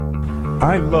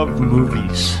I love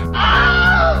movies.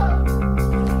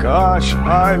 Gosh,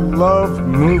 I love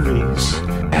movies.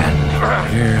 And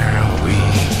here we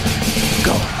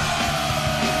go.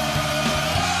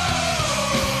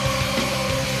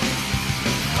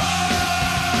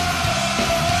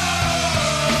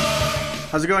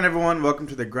 How's it going, everyone? Welcome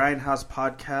to the Grindhouse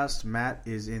Podcast. Matt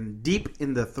is deep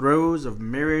in the throes of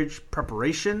marriage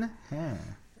preparation.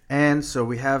 And so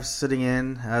we have sitting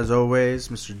in, as always,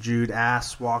 Mr. Jude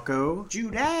S. Walko.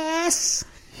 Jude S.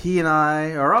 He and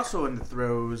I are also in the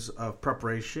throes of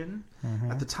preparation.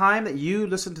 At the time that you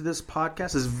listen to this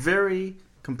podcast, this very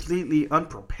completely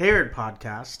unprepared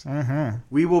podcast,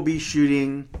 we will be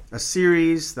shooting a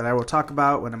series that I will talk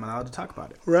about when I'm allowed to talk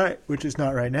about it. Right, which is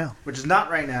not right now. Which is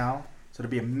not right now. So it'll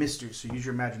be a mystery. So use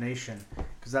your imagination,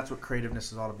 because that's what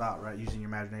creativeness is all about, right? Using your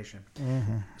imagination.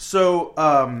 So,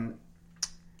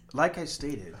 like I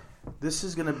stated, this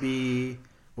is going to be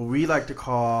what we like to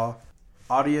call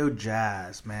audio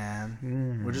jazz,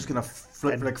 man. We're just going to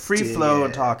flip, like free flow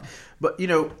and talk. But, you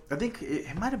know, I think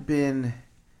it might have been...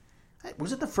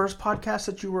 Was it the first podcast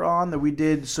that you were on that we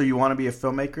did, So You Want to Be a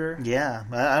Filmmaker? Yeah.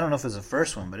 I don't know if it was the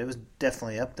first one, but it was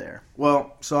definitely up there.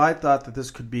 Well, so I thought that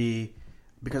this could be...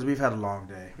 Because we've had a long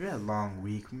day. We had a long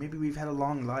week. Maybe we've had a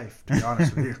long life, to be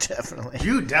honest with you. Definitely.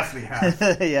 You definitely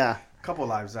have. Yeah. A couple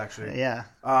lives, actually. Yeah.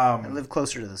 I live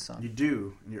closer to the sun. You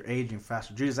do. You're aging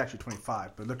faster. Jude is actually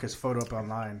 25, but look his photo up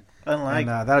online. Unlike...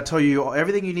 And that'll tell you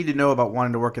everything you need to know about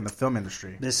wanting to work in the film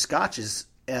industry. This scotch is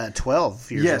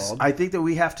 12 years old. Yes, I think that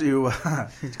we have to...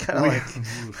 It's kind of like...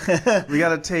 we got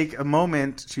to take a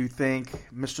moment to thank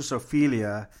Mistress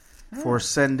Ophelia for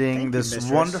sending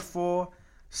this wonderful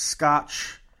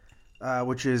scotch,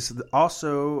 which is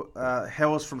also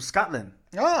hails from Scotland.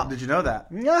 Oh. Did you know that?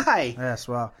 Hi. Yes,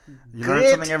 well, you Great.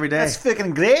 learn something every day. That's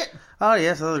fucking great. Oh,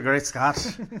 yes, that was a great scotch.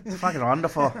 It's fucking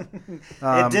wonderful.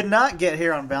 It did not get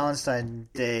here on Valentine's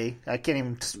Day. I can't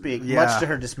even speak, much to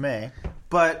her dismay.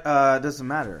 But it doesn't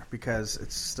matter because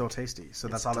it's still tasty. So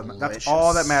that's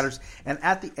all that matters. And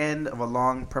at the end of a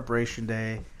long preparation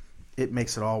day, it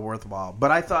makes it all worthwhile.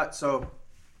 But I thought, so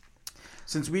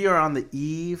since we are on the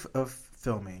eve of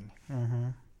filming,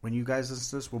 when you guys listen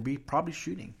to this, we'll be probably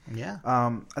shooting. Yeah.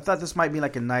 I thought this might be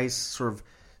like a nice sort of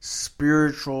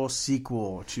spiritual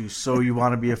sequel to So You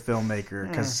Want to Be a Filmmaker,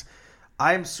 because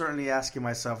I'm certainly asking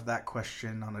myself that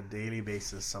question on a daily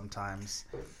basis sometimes.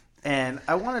 And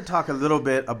I want to talk a little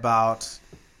bit about,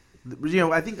 you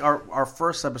know, I think our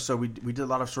first episode, we did a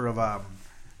lot of sort of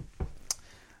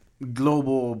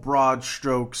global broad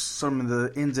strokes, some of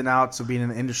the ins and outs of being in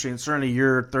the industry, and certainly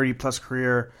your 30-plus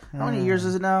career. How many years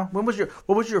is it now? What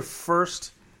was your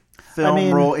first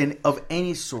film role of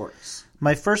any sorts?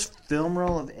 My first film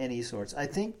role of any sorts. I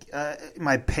think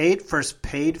my first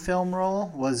paid film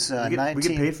role was we get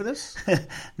paid for this?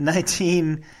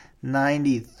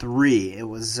 1993. It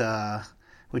was,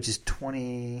 which is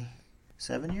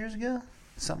 27 years ago,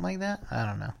 something like that. I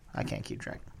don't know. I can't keep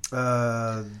track.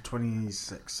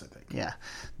 26, I think. Yeah,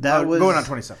 that was going on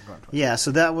 27. Yeah,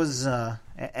 so that was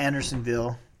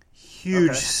Andersonville.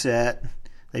 Huge set.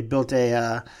 They built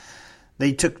they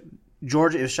took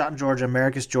Georgia. It was shot in Georgia,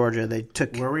 Americus, Georgia. They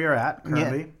took where we are at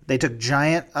currently. Yeah, they took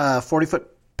giant 40-foot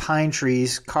pine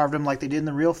trees, carved them like they did in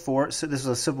the real fort. So this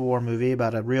was a Civil War movie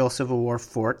about a real Civil War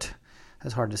fort.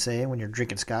 That's hard to say when you're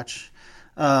drinking scotch.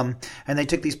 And they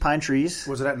took these pine trees.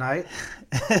 Was it at night?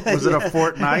 Was it a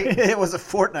fortnight? It was a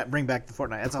fortnight. Bring back the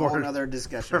fortnight. That's a whole other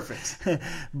discussion. Perfect.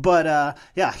 But,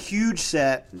 yeah, huge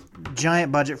set,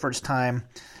 giant budget for its time.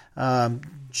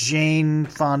 Jane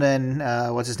Fonda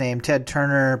and, what's his name, Ted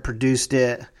Turner produced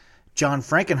it. John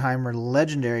Frankenheimer,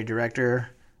 legendary director,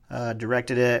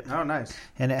 directed it. Oh, nice.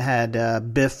 And it had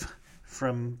Biff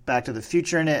from Back to the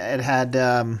Future in it. It had...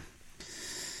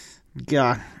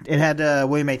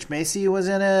 William H. Macy was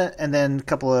in it, and then a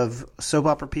couple of soap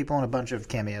opera people and a bunch of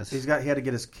cameos. He had to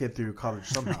get his kid through college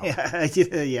somehow.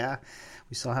 Yeah.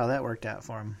 We saw how that worked out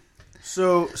for him.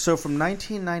 So from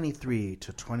 1993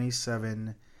 to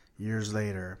 27 years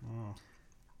later,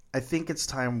 I think it's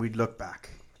time we look back.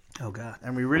 Oh God!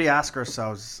 And we really ask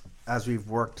ourselves as we've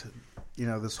worked, you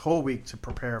know, this whole week to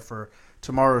prepare for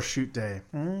tomorrow's shoot day.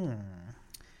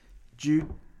 Jude.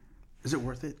 Is it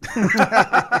worth it?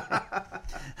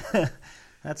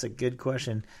 That's a good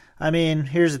question. I mean,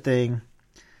 here's the thing.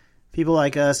 People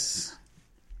like us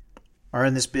are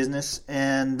in this business,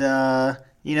 and,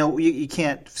 you know, you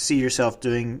can't see yourself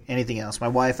doing anything else. My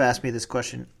wife asked me this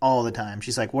question all the time.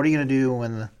 She's like, what are you going to do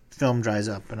when the film dries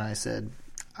up? And I said,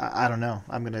 I don't know.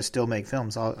 I'm going to still make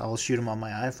films. I'll shoot them on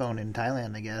my iPhone in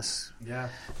Thailand, I guess. Yeah.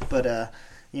 But,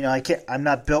 I'm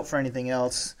not built for anything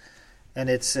else. And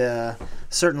it's a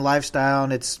certain lifestyle,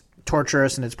 and it's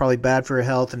torturous, and it's probably bad for your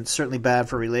health, and it's certainly bad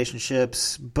for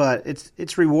relationships. But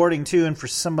it's rewarding too, and for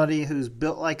somebody who's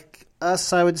built like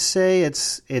us, I would say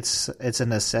it's a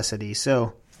necessity.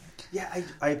 So. Yeah,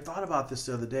 I thought about this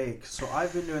the other day. So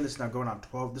I've been doing this now going on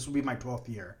 12. This will be my 12th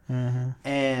year. Mm-hmm.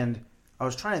 And I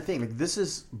was trying to think, like, this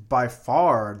is by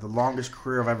far the longest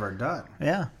career I've ever done.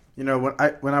 Yeah. You know,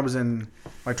 when I was in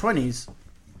my 20s,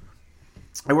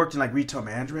 I worked in, like, retail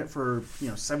management for,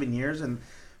 7 years. And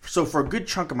so for a good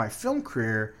chunk of my film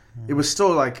career, it was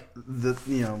still, like,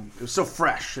 it was still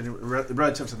fresh and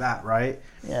relative to that, right?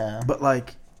 Yeah. But,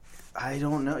 like, I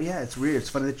don't know. Yeah, it's weird. It's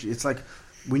funny that it's like...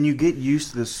 When you get used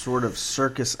to this sort of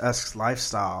circus-esque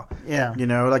lifestyle,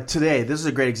 like today, this is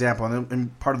a great example,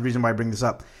 and part of the reason why I bring this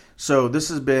up. So this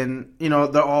has been,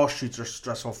 all shoots are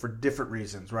stressful for different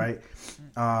reasons, right?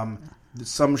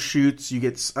 Some shoots you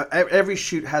get, every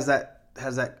shoot has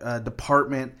that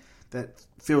department that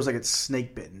feels like it's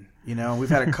snake bitten. We've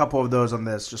had a couple of those on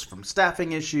this, just from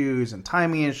staffing issues and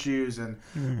timing issues and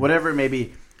whatever it may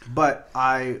be. But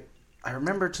I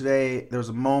remember today there was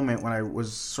a moment when I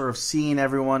was sort of seeing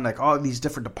everyone, like all of these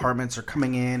different departments are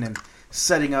coming in and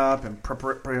setting up and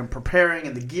preparing,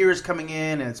 and the gear is coming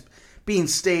in and it's being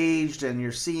staged, and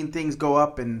you're seeing things go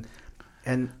up, and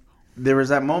there was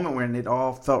that moment when it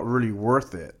all felt really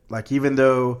worth it. Like, even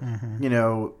though,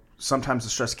 sometimes the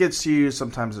stress gets to you,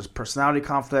 sometimes there's personality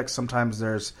conflicts, sometimes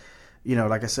there's,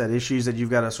 like I said, issues that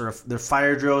you've got to there are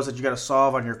fire drills that you got to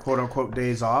solve on your quote-unquote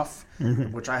days off,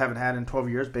 which I haven't had in 12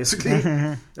 years, basically,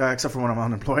 except for when I'm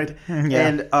unemployed. Yeah.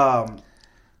 And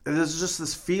there's just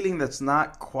this feeling that's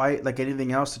not quite like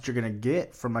anything else that you're going to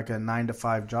get from, like, a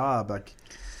 9-to-5 job. Like,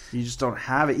 you just don't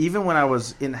have it. Even when I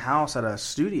was in-house at a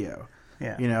studio,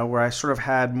 where I sort of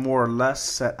had more or less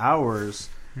set hours,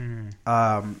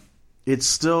 it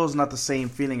still is not the same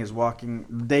feeling as walking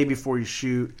the day before you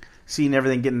shoot, seeing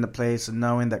everything get into place and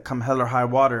knowing that come hell or high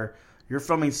water, you're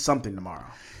filming something tomorrow.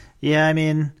 Yeah, I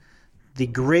mean, the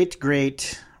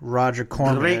great Roger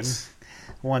Corman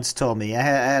once told me. I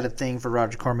had a thing for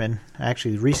Roger Corman. I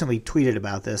actually recently tweeted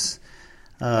about this.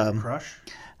 Crush?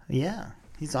 Yeah,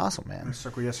 he's awesome, man.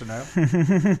 Circle yes or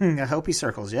no? I hope he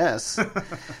circles yes.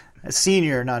 A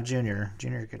senior, not junior.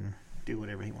 Junior can do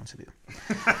whatever he wants to do.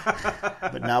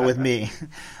 But not with me.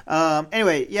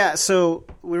 Anyway, yeah, so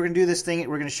we were going to do this thing.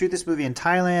 We're going to shoot this movie in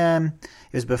Thailand.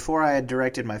 It was before I had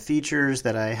directed my features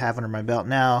that I have under my belt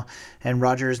now. And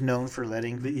Roger is known for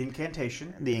letting... The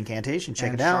Incantation.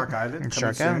 Check it out. Shark Island. And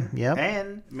Shark Island, yep.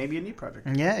 And maybe a new project.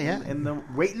 Yeah.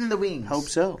 Waiting in the wings. Hope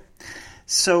so.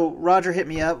 So Roger hit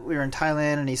me up. We were in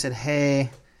Thailand, and he said, hey,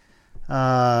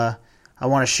 I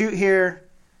want to shoot here.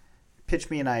 Pitch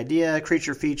me an idea,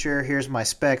 creature feature. Here's my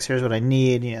specs. Here's what I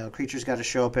need. Creature's got to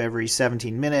show up every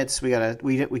 17 minutes. We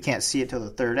can't see it till the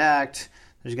third act.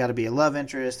 There's got to be a love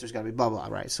interest. There's got to be blah blah.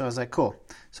 Right. So I was like, cool.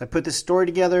 So I put this story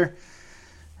together,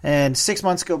 and 6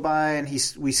 months go by, and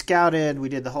we scouted. We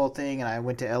did the whole thing, and I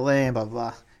went to LA and blah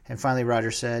blah. And finally,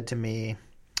 Roger said to me,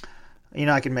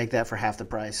 I can make that for half the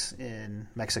price in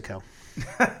Mexico.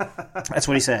 That's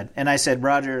what he said. And I said,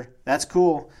 Roger, that's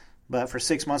cool. But for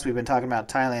 6 months we've been talking about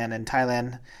Thailand, and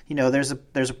Thailand,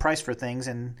 there's a price for things,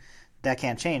 and that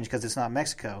can't change because it's not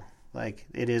Mexico. Like,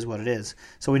 it is what it is.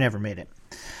 So we never made it.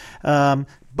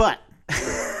 But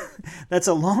that's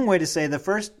a long way to say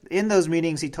in those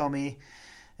meetings he told me,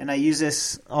 and I use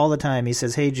this all the time. He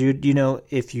says, hey Jude,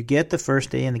 if you get the first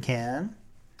day in the can,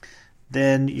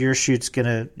 then your shoot's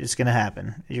gonna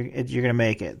happen. You're gonna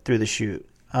make it through the shoot.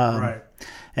 Right.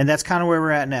 And that's kind of where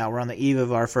we're at now. We're on the eve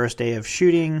of our first day of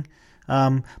shooting.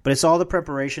 But it's all the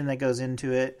preparation that goes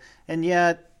into it. And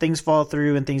yeah, things fall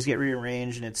through and things get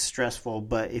rearranged and it's stressful.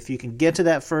 But if you can get to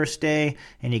that first day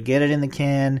and you get it in the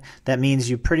can, that means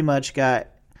you pretty much got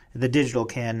the digital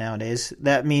can nowadays.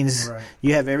 That means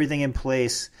you have everything in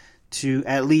place to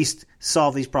at least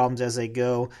solve these problems as they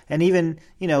go. And even,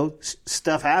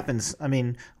 stuff happens. I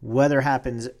mean, weather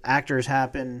happens, actors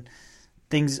happen,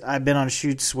 things. I've been on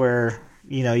shoots where...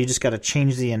 you just got to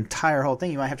change the entire whole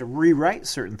thing. You might have to rewrite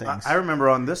certain things. I remember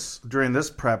during this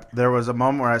prep, there was a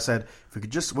moment where I said,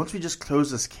 once we just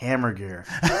close this camera gear,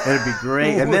 it'd be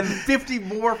great. And then 50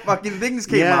 more fucking things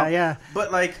came out. Yeah.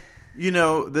 But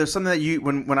there's something that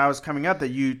when I was coming up that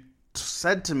you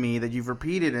said to me that you've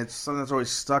repeated, and it's something that's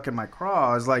always stuck in my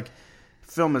craw, is like,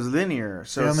 film is linear.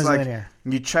 So it's like linear.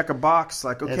 You check a box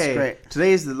like, okay,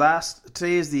 today is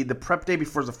the prep day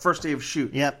before the first day of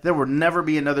shoot. Yep. There will never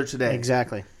be another today.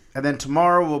 Exactly. And then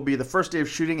tomorrow will be the first day of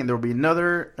shooting, and there will be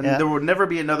another, and there will never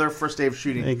be another first day of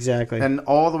shooting. Exactly. And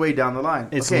all the way down the line.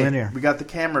 It's linear. We got the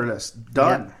camera list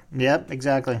done. Yep,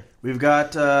 exactly. We've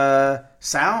got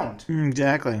sound.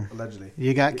 Exactly. Allegedly.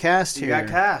 You got cast here. You got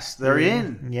cast. They're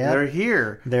in. Yeah. They're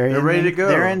here. They're ready to go.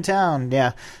 They're in town.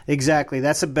 Yeah, exactly.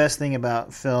 That's the best thing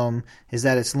about film is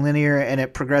that it's linear and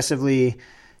it progressively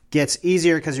gets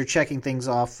easier because you're checking things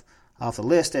off the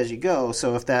list as you go.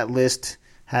 So if that list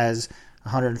has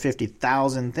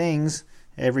 150,000 things,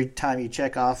 every time you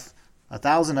check off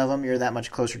 1,000 of them, you're that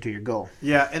much closer to your goal.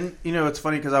 Yeah, and it's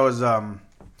funny because I was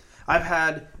I've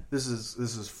had this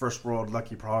is first world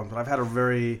lucky problems, but I've had a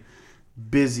very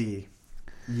busy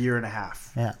year and a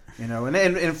half. Yeah.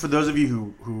 And for those of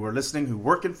you who are listening who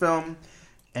work in film,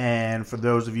 and for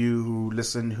those of you who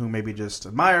listen who maybe just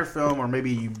admire film or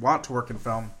maybe you want to work in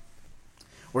film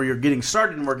or you're getting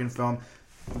started in working in film,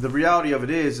 the reality of it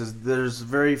is there's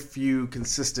very few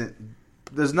consistent.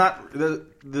 There's not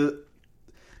the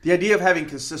idea of having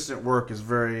consistent work is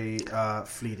very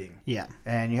fleeting. Yeah,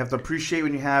 and you have to appreciate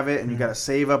when you have it, and you got to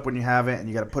save up when you have it, and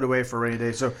you got to put away for a rainy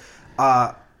day. So,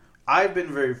 I've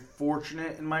been very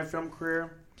fortunate in my film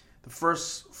career. The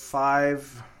first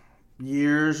 5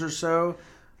 years or so,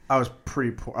 I was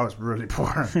pretty poor. I was really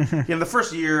poor. The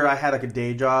first year I had like a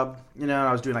day job, and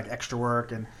I was doing like extra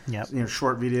work and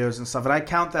short videos and stuff. And I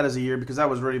count that as a year because that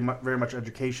was really very much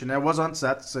education. I was on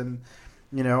sets, and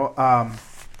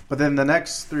but then the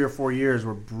next 3 or 4 years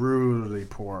were brutally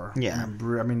poor. Yeah,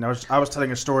 I mean, I was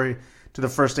telling a story to the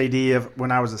first AD of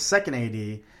when I was a second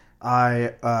AD.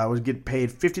 I was getting paid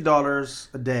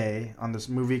 $50 a day on this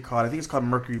movie called, I think it's called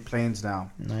Mercury Plains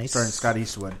now. Nice. Starring Scott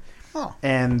Eastwood. Oh.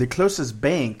 And the closest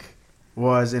bank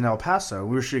was in El Paso.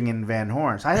 We were shooting in Van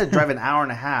Horn. So I had to drive an hour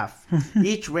and a half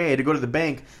each way to go to the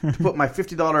bank to put my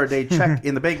 $50 a day check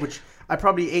in the bank, which I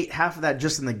probably ate half of that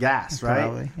just in the gas, right?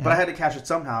 Probably, yeah. But I had to cash it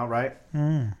somehow, right?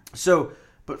 So,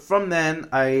 but from then,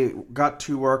 I got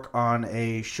to work on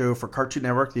a show for Cartoon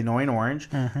Network, The Annoying Orange,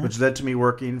 which led to me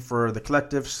working for The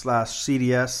Collective /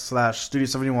 CDS / Studio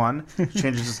 71.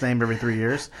 Changes its name every 3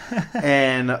 years.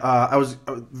 And I was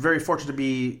very fortunate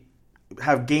to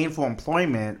have gainful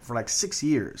employment for like 6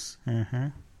 years.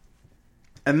 And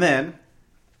then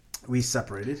we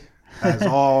separated, as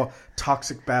all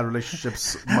toxic, bad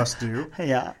relationships must do.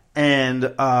 Yeah. And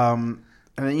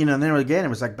then again, it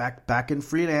was like back in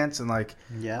freelance, and like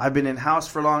I've been in house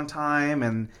for a long time,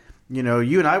 and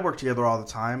you and I work together all the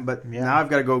time, but now I've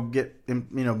got to go get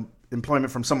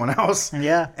employment from someone else.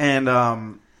 Yeah. And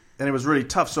it was really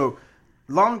tough. So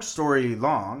long story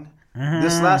long,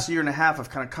 this last year and a half, I've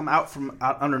kind of come out from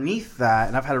underneath that,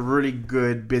 and I've had a really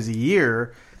good, busy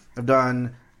year. I've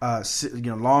done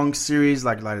long series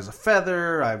like Light as a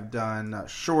Feather. I've done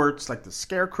shorts like the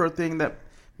Scarecrow thing that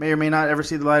may or may not ever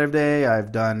see the light of day.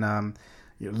 I've done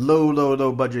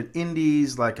low budget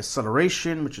indies like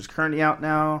Acceleration, which is currently out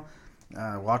now.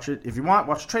 Watch it if you want.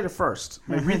 Watch the trailer first.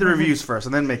 Read the reviews first,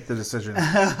 and then make the decision.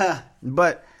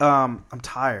 But I'm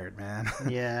tired, man.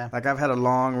 Yeah. Like I've had a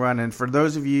long run, and for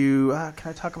those of you, can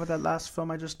I talk about that last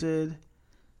film I just did?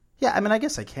 Yeah, I mean, I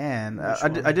guess I can.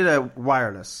 I did a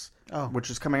Wireless, which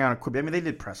is coming out in Quibi. I mean, they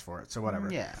did press for it, so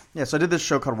whatever. Yeah. Yeah. So I did this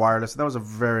show called Wireless. That was a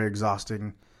very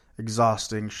exhausting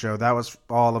show. That was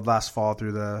all of last fall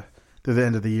through the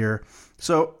end of the year.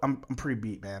 So I'm pretty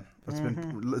beat, man.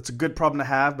 It's a good problem to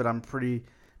have, but I'm pretty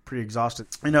exhausted.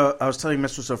 I was telling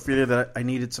Mistress Ophelia that I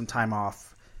needed some time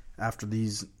off after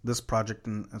this project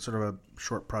and sort of a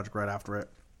short project right after it.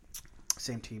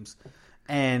 Same teams.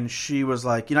 And she was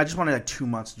like, I just wanted like 2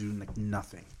 months to do like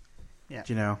nothing.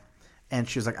 Yeah. And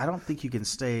she was like, I don't think you can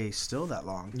stay still that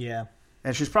long. Yeah.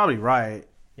 And she's probably right.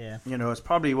 Yeah. It's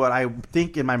probably what I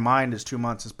think in my mind is 2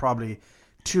 months is probably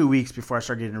 2 weeks before I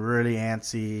start getting really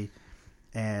antsy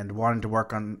and wanting to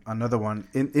work on another one.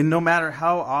 And no matter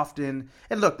how often,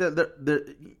 and look,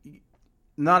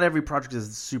 not every project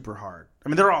is super hard. I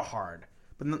mean, they're all hard,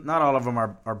 but not all of them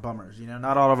are bummers.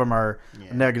 Not all of them are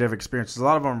negative experiences. A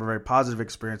lot of them are very positive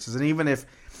experiences. And even if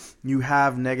you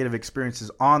have negative experiences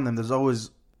on them, there's always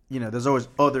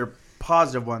other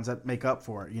positive ones that make up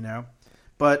for it.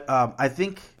 But I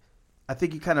think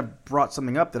you kind of brought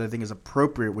something up that I think is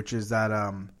appropriate, which is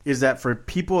that for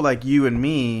people like you and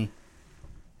me,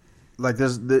 like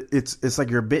it's like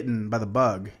you're bitten by the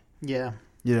bug. Yeah.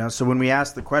 So when we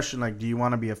ask the question, like, do you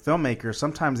want to be a filmmaker?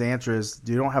 Sometimes the answer is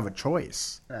you don't have a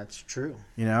choice. That's true.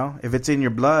 If it's in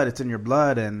your blood, it's in your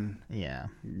blood, and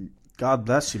God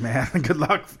bless you, man. Good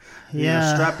luck.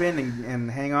 Strap in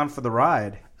and hang on for the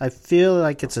ride. I feel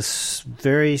like it's a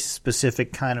very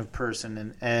specific kind of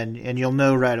person, and you'll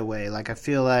know right away. Like, I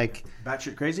feel like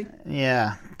batshit crazy.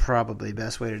 Yeah, probably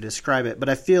best way to describe it. But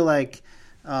I feel like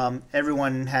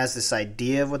everyone has this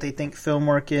idea of what they think film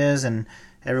work is, and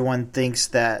everyone thinks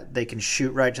that they can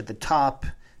shoot right to the top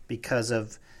because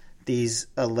of these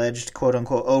alleged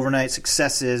quote-unquote overnight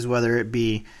successes, whether it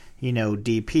be,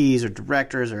 DPs or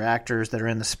directors or actors that are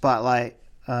in the spotlight,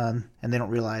 and they don't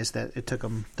realize that it took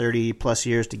them 30-plus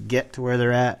years to get to where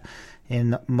they're at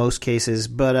in most cases.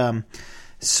 But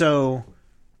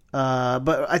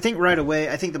but I think right away,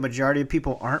 I think the majority of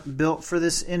people aren't built for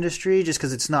this industry just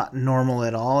because it's not normal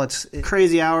at all. It's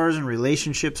crazy hours and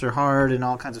relationships are hard and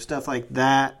all kinds of stuff like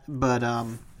that. But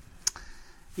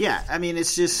yeah, I mean,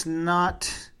 it's just not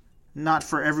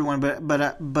for everyone.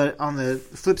 But on the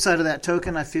flip side of that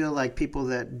token, I feel like people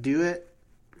that do it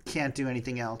can't do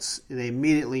anything else. They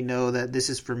immediately know that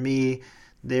this is for me.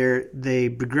 They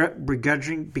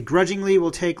begrudgingly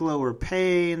will take lower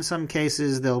pay. In some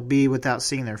cases, they'll be without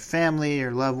seeing their family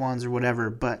or loved ones or whatever,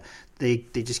 but they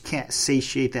just can't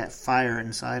satiate that fire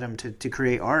inside them to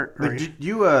create art. But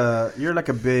you're like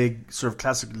a big sort of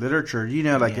classic literature.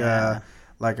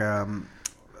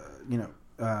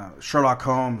 Sherlock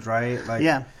Holmes, right? Like,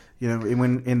 yeah.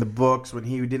 When in the books, when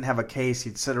he didn't have a case,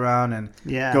 he'd sit around and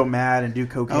go mad and do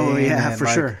cocaine. Oh, yeah, and, for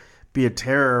sure. Be a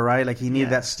terror, right? Like, he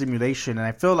needed that stimulation. And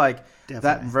I feel like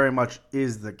that very much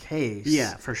is the case.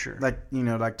 Yeah, for sure. Like,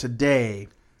 like today,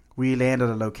 we land at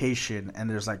a location and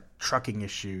there's like trucking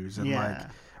issues and like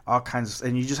all kinds of,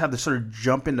 and you just have to sort of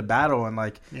jump into battle and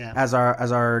like, as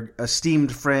our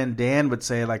esteemed friend Dan would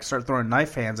say, like, start throwing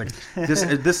knife hands. Like, this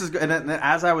is, and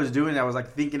as I was doing it, I was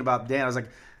like thinking about Dan. I was like,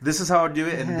 this is how I do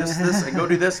it, and this, and go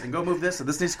do this, and go move this, and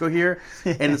this needs to go here.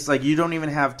 And it's like, you don't even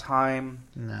have time.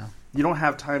 No. You don't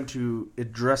have time to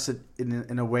address it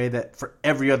in a way that for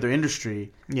every other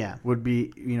industry would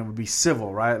be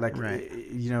civil, right? Like,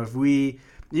 if we,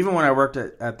 even when I worked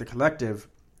at the Collective,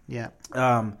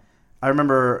 I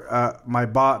remember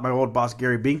my old boss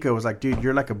Gary Binko was like, dude,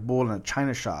 you're like a bull in a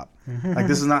china shop. Like,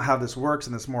 this is not how this works,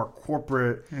 and it's more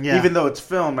corporate. Even though it's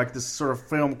film, like this sort of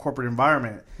film corporate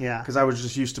environment. Because I was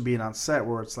just used to being on set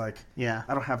where it's like, I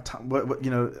don't have time.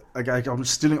 Like, I'm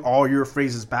stealing all your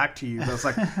phrases back to you. But it's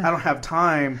like, I don't have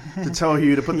time to tell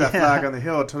you to put that flag on the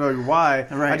hill, to tell you why.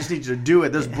 Right. I just need you to do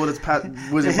it. There's bullets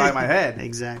whizzing by my head.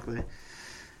 Exactly.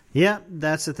 Yeah,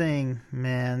 that's the thing,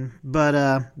 man.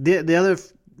 But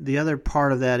the other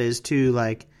part of that is too,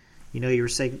 like, you were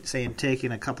saying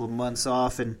taking a couple of months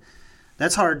off, and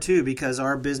that's hard too because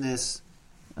our business,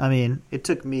 I mean, it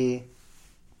took me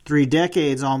 3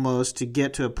 decades almost to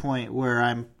get to a point where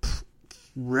I'm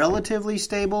relatively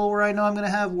stable, where I know I'm going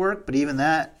to have work, but even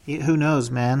that, who knows,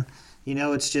 man?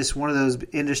 It's just one of those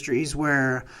industries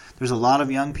where there's a lot of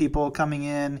young people coming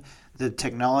in, the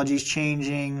technology's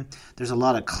changing, there's a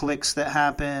lot of clicks that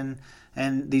happen.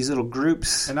 And these little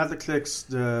groups, and not the clicks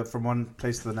from one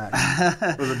place to the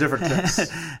next. Those are different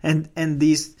clicks. and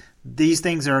these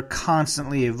things are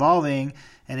constantly evolving.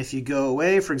 And if you go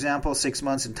away, for example, 6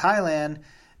 months in Thailand,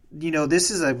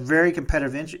 this is a very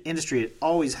competitive industry. It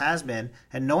always has been,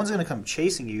 and no one's going to come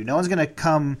chasing you. No one's going to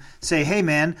come say, "Hey,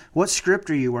 man, what script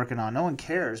are you working on?" No one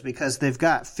cares because they've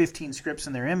got 15 scripts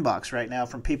in their inbox right now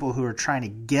from people who are trying to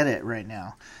get it right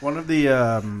now. One of the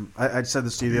I said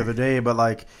this to you the other day, but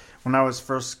like, when I was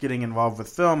first getting involved with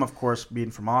film, of course, being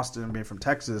from Austin and being from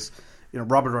Texas,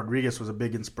 Robert Rodriguez was a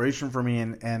big inspiration for me,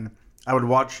 and I would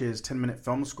watch his 10-minute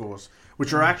film schools,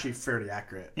 which are actually fairly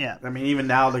accurate. Yeah. I mean, even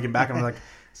now looking back, I'm like,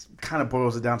 it kind of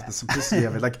boils it down to the simplicity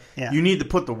of it. Like, you need to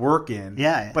put the work in.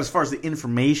 Yeah. But as far as the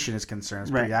information is concerned,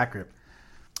 it's pretty accurate.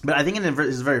 But I think in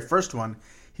his very first one,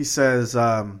 he says,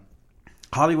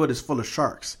 Hollywood is full of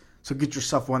sharks. So get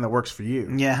yourself one that works for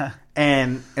you. Yeah.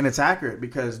 And it's accurate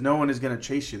because no one is going to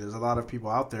chase you. There's a lot of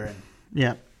people out there,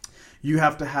 and you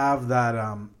have to have that.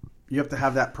 You have to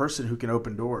have that person who can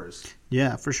open doors.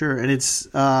 Yeah, for sure. And it's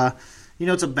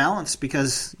it's a balance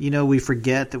because we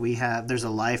forget that there's a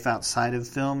life outside of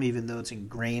film, even though it's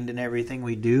ingrained in everything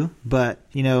we do. But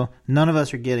none of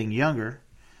us are getting younger.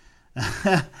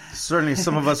 Certainly,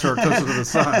 some of us are closer to the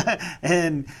sun.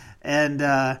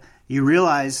 and you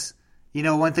realize.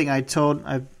 One thing I've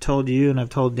told you and I've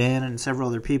told Dan and several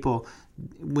other people,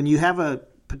 when you have a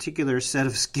particular set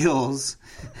of skills,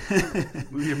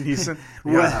 Liam Neeson,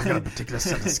 I've got a particular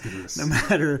set of skills. No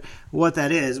matter what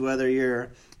that is, whether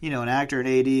you're an actor, an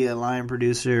AD, a line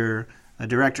producer, a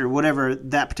director, whatever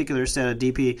that particular set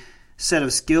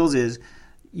of skills is,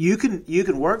 you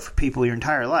can work for people your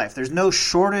entire life. There's no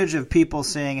shortage of people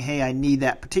saying, "Hey, I need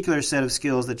that particular set of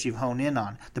skills that you've honed in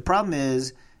on." The problem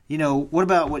is, what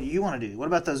about what you want to do? What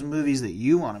about those movies that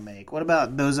you want to make? What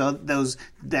about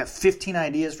that 15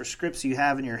 ideas for scripts you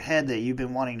have in your head that you've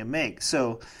been wanting to make?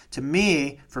 So for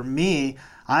me,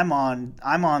 I'm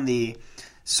on the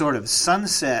sort of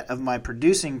sunset of my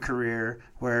producing career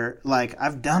where like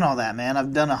I've done all that, man.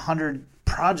 I've done 100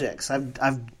 projects.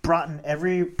 I've brought in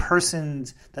every person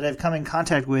that I've come in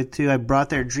contact with to. I brought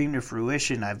their dream to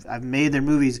fruition. I've made their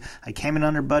movies. I came in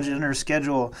under budget, under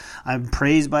schedule. I'm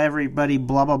praised by everybody.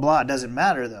 Blah blah blah. It doesn't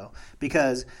matter though,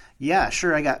 because yeah,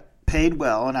 sure, I got paid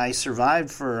well and I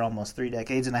survived for almost 3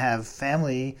 decades, and I have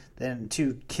family and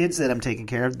 2 kids that I'm taking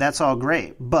care of. That's all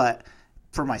great, but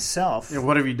for myself,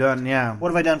 what have you done? Yeah, what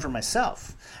have I done for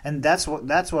myself? And that's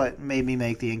what made me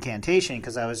make the incantation,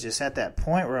 because I was just at that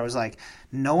point where I was like,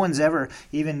 no one's ever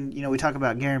even, we talk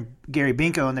about Gary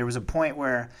Binko, and there was a point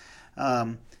where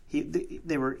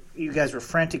you guys were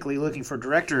frantically looking for a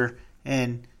director,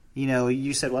 and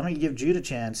you said, why don't you give Jude a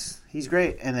chance? He's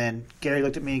great. And then Gary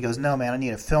looked at me and goes, no man, I need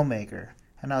a filmmaker.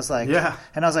 And I was like, yeah.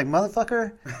 And I was like,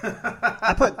 motherfucker,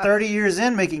 I put 30 years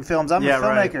in making films. I'm a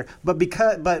filmmaker.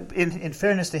 Right. But in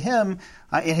fairness to him,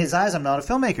 in his eyes, I'm not a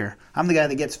filmmaker. I'm the guy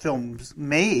that gets films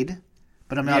made,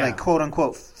 but I'm not a quote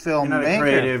unquote filmmaker. You're not a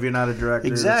creative. You're not a director.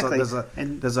 Exactly.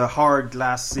 There's a hard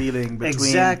glass ceiling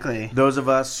between those of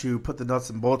us who put the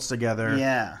nuts and bolts together,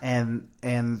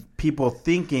 and people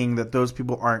thinking that those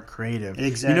people aren't creative.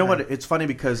 Exactly. You know what? It's funny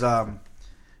because,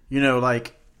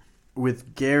 like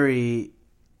with Gary.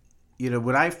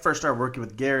 When I first started working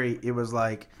with Gary, it was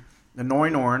like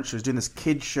Annoying Orange. She was doing this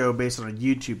kid show based on a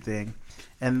YouTube thing.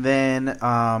 And then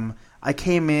I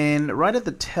came in right at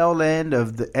the tail end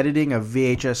of the editing of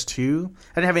VHS 2.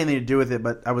 I didn't have anything to do with it,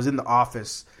 but I was in the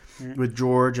office with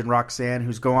George and Roxanne,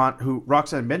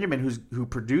 Roxanne Benjamin, who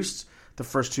produced the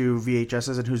first 2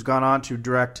 VHSs and who's gone on to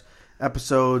direct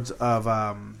episodes of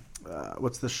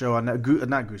what's the show on not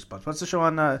Goosebumps? What's the show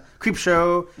on Creep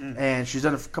Show? And she's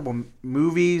done a couple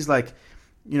movies. Like,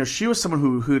 she was someone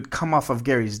who had come off of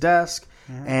Gary's desk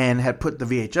and had put the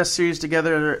VHS series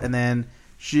together, and then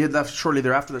she had left shortly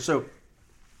thereafter. So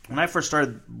when I first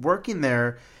started working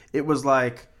there, it was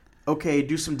like, okay,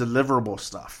 do some deliverable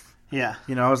stuff. Yeah,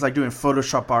 I was like doing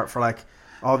Photoshop art for like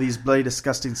all these bloody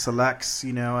disgusting selects,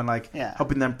 and like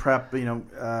helping them prep,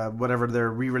 whatever they're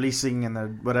re-releasing and the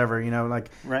whatever,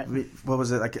 right. What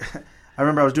was it like? I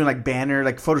remember I was doing like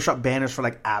Photoshop banners for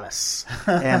like Alice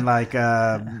and like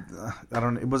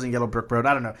it wasn't Yellow Brick Road.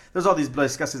 I don't know. There's all these bloody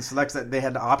disgusting selects that they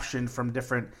had to option from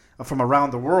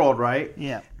around the world, right?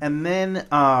 Yeah. And then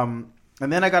I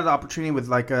got an opportunity with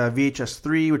like VHS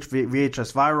 3, which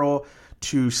VHS Viral,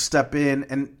 to step in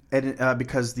and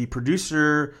because the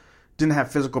producer didn't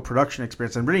have physical production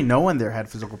experience, and really no one there had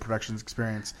physical production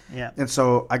experience. Yeah. And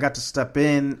so I got to step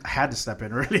in. I had to step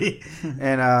in, really.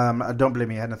 And don't blame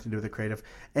me. It had nothing to do with the creative.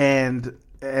 And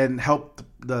help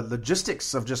the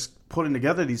logistics of just putting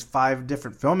together these 5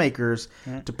 different filmmakers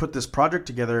to put this project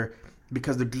together,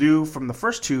 because the glue from the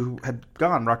first 2 had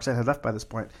gone. Roxanne had left by this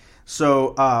point.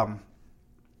 So, and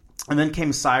then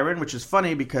came Siren, which is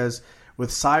funny because with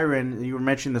Siren, you were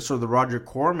mentioning the Roger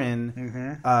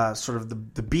Corman, sort of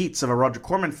the beats of a Roger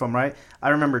Corman film, right? I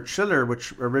remember Chiller,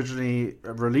 which originally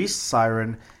released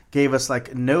Siren, gave us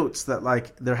like notes that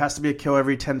like there has to be a kill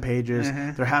every 10 pages.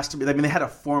 There has to be. I mean, they had a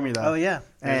formula. Oh yeah,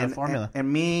 and a formula.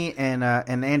 And me and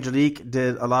Angelique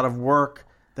did a lot of work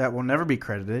that will never be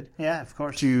credited. Yeah, of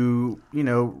course. To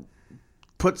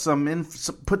put some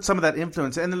of that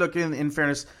influence. And then look, in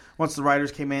fairness, once the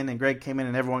writers came in and Greg came in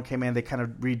and everyone came in, they kind of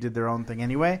redid their own thing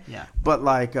anyway. Yeah. But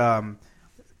like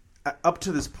up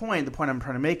to this point, the point I'm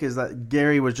trying to make is that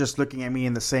Gary was just looking at me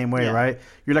in the same way, right?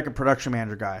 You're like a production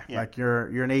manager guy. Yeah. Like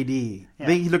you're an AD. Yeah.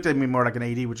 He looked at me more like an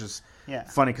AD, which is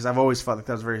funny because I've always felt like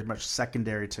that was very much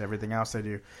secondary to everything else I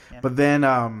do. Yeah. But then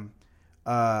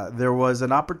there was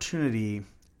an opportunity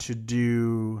to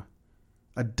do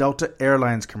a Delta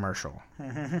Airlines commercial.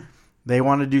 They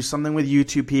wanted to do something with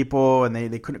YouTube people, and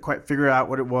they couldn't quite figure out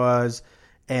what it was.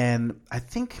 And I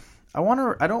think I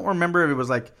don't remember if it was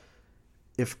like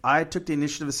if I took the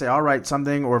initiative to say I'll write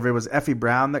something, or if it was Effie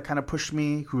Brown that kind of pushed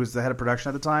me, who was the head of production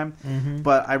at the time.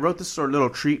 But I wrote this sort of little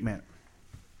treatment,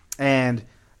 and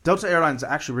Delta Airlines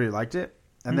actually really liked it,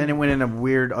 and then it went in a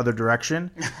weird other direction,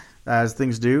 as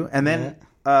things do. And then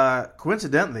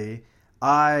coincidentally,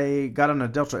 I got on a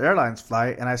Delta Airlines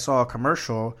flight and I saw a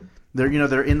commercial. Their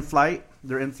in-flight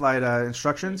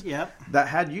instructions. Yep. That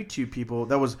had YouTube people.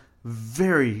 That was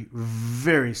very,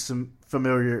 very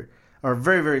familiar, or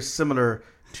very, very similar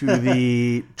to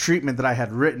the treatment that I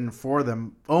had written for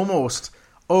them, almost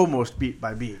beat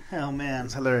by beat. Oh man,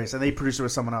 it's hilarious. And they produced it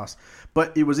with someone else.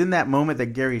 But it was in that moment that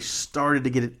Gary started to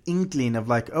get an inkling of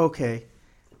like, okay,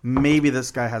 maybe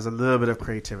this guy has a little bit of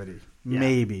creativity,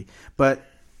 maybe, but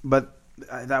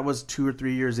that was 2 or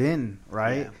 3 years in,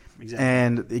 right? Yeah,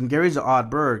 exactly. And Gary's an odd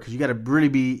bird because you got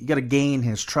to gain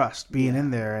his trust being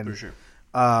in there, and for sure.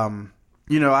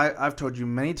 I've told you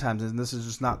many times, and this is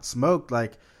just not smoke.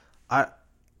 Like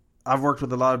I've worked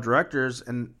with a lot of directors,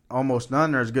 and almost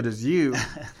none are as good as you.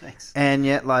 Thanks. And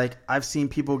yet, like, I've seen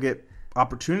people get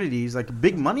opportunities, like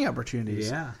big money opportunities.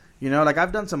 Yeah. Like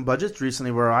I've done some budgets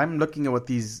recently where I'm looking at what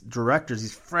these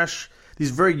directors,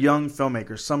 these very young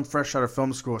filmmakers, some fresh out of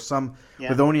film school, some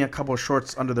with only a couple of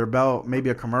shorts under their belt, maybe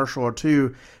a commercial or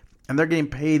two, and they're getting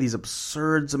paid these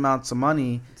absurd amounts of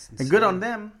money. And good on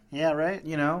them. Yeah, right.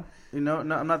 No,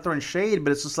 I'm not throwing shade,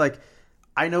 but it's just like,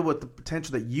 I know what the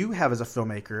potential that you have as a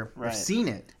filmmaker. Right. I've seen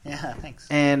it. Yeah, thanks.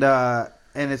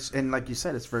 And like you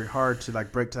said, it's very hard to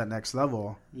like break to that next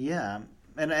level. Yeah,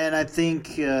 and I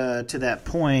think to that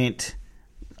point,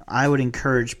 I would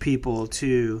encourage people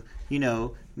to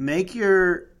make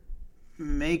your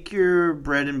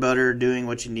bread and butter doing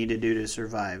what you need to do to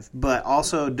survive, but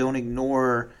also don't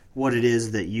ignore what it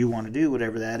is that you want to do,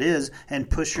 whatever that is, and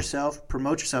push yourself,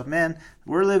 promote yourself. Man,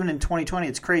 we're living in 2020.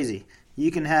 It's crazy. You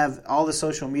can have all the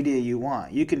social media you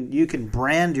want. You can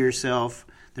brand yourself.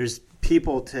 There's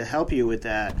people to help you with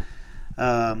that.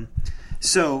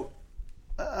 So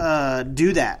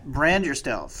do that. Brand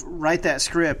yourself. Write that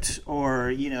script,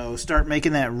 or start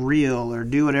making that reel, or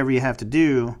do whatever you have to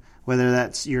do. Whether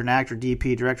that's you're an actor,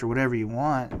 DP, director, whatever you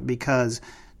want, because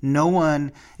no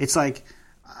one. It's like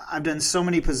I've done so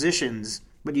many positions,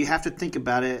 but you have to think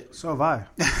about it. So have I.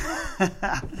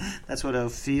 That's what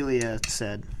Ophelia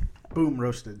said. Boom,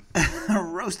 roasted.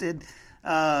 Roasted.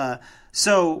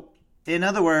 So, in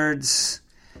other words,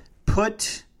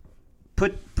 put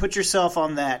yourself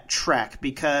on that track,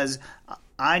 because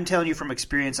I'm telling you from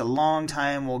experience, a long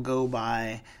time will go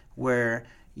by where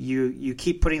you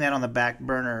keep putting that on the back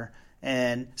burner,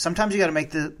 and sometimes you got to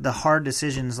make the hard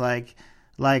decisions. Like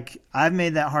I've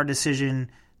made that hard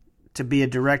decision to be a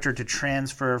director, to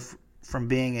transfer from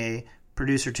being a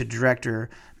producer to director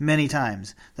many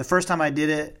times. The first time I did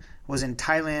it was in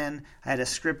Thailand. I had a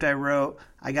script I wrote.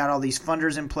 I got all these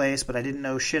funders in place, but I didn't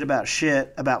know shit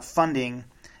about funding,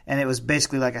 and it was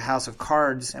basically like a house of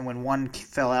cards, and when one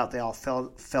fell out, they all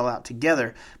fell out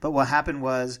together. But what happened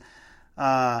was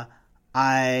I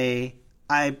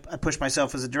pushed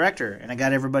myself as a director, and I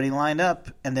got everybody lined up,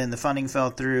 and then the funding fell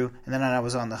through, and then I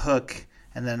was on the hook,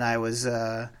 and then I was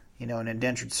an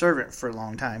indentured servant for a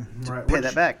long time to pay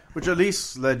that back. Which at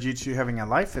least led you to having a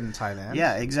life in Thailand.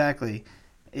 Yeah, exactly.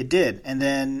 It did. And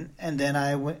then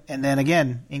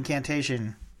again,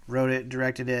 Incantation, wrote it,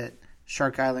 directed it.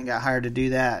 Shark Island, got hired to do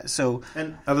that. So,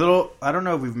 and a little, I don't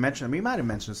know if we might have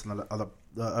mentioned this in the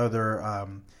other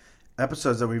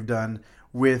episodes that we've done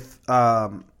with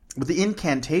the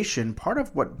Incantation. Part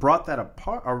of what brought that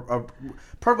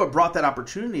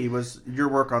opportunity was your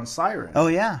work on Siren. Oh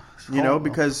yeah,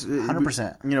 because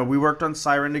 100%. We worked on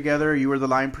Siren together. You were the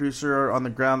line producer on the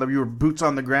ground. You were boots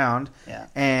on the ground. Yeah.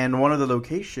 And one of the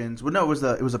locations. Well, no,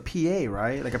 it was a PA,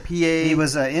 right? Like a PA. He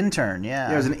was an intern. Yeah.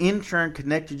 Yeah, it was an intern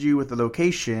connected you with the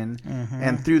location,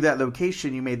 and through that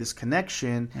location you made this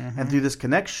connection, and through this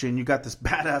connection you got this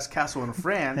badass castle in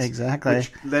France. Exactly.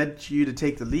 Which led you to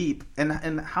take the leap.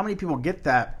 And how many people get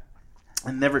that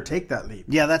and never take that leap?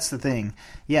 Yeah, that's the thing.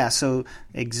 Yeah, so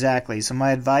exactly. So my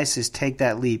advice is take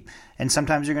that leap. And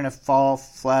sometimes you're going to fall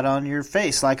flat on your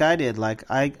face like I did. Like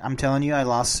I'm telling you, I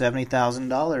lost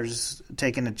 $70,000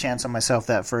 taking a chance on myself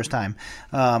that first time.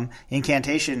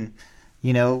 Incantation,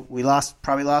 we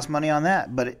probably lost money on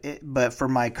that. But for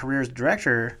my career as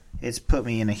director, it's put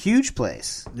me in a huge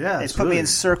place. Yeah, it's put me in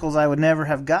circles I would never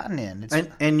have gotten in.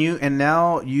 And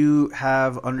now you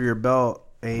have under your belt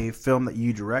a film that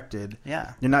you directed.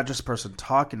 Yeah, you're not just a person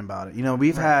talking about it.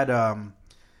 We've had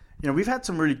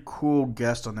some really cool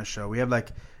guests on this show. We have like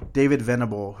David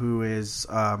Venable, who is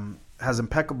has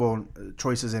impeccable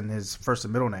choices in his first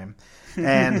and middle name,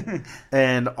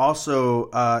 and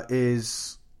also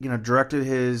is directed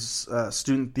his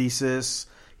student thesis.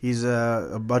 He's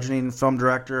a budgeting film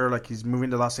director. Like, he's moving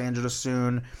to Los Angeles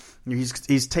soon.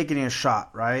 He's taking a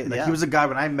shot, right? Like, he was a guy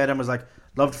when I met him was like,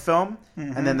 loved film,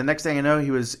 and then the next thing I know,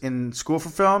 he was in school for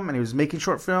film, and he was making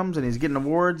short films, and he's getting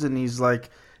awards, and he's like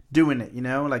doing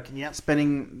it,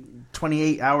 spending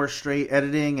 28 hours straight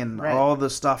editing and all the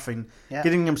stuff, and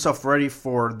getting himself ready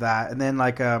for that. And then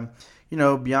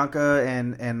Bianca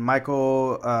and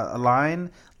Michael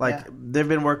Align, they've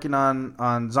been working on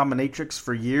Zombinatrix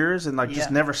for years, and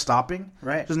just never stopping,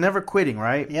 right? Just never quitting,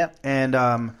 right? Yep. And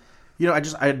I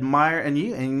admire, and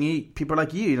you people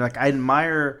like you, I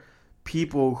admire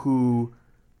people who,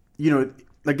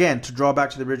 again, to draw back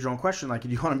to the original question, like,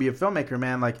 if you want to be a filmmaker,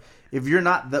 man, like, if you're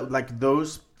not like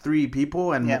those 3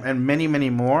 people and many, many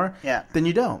more, then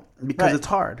you don't, because it's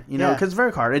hard, because it's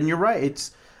very hard. And you're right.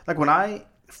 It's like when I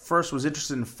first was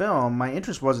interested in film, my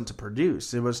interest wasn't to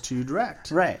produce, it was to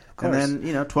direct. Right. Of course. And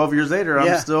then, 12 years later,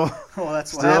 I'm still, that's what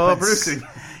still happens. producing.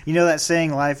 You know that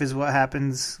saying, life is what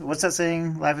happens. What's that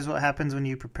saying? Life is what happens when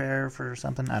you prepare for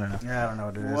something? I don't know. Yeah, I don't know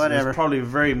what it is. Whatever. It's probably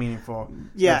very meaningful.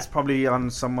 Yeah. It's probably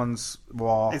on someone's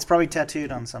wall. It's probably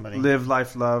tattooed on somebody. Live,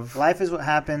 life, love. Life is what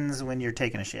happens when you're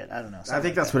taking a shit. I don't know. I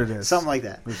think that's what it is. Something like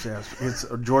that. It's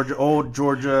a old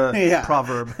Georgia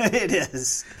proverb. It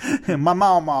is. My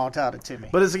mom taught it to me.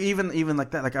 But it's even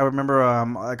like that. Like, I remember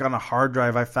like on a hard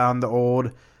drive, I found the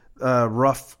old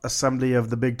rough assembly of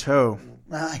the Big Toe.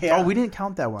 Oh, we didn't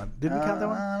count that one. Did we count that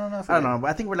one? I don't know. I don't know.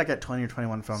 I think we're like at 20 or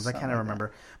 21 films. I can't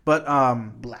remember. But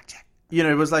Blackjack.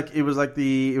 it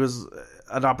was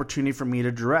an opportunity for me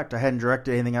to direct. I hadn't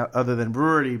directed anything other than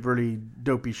really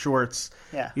dopey shorts.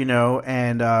 Yeah.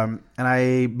 And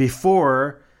I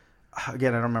before,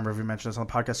 again, I don't remember if we mentioned this on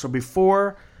the podcast. So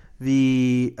before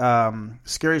the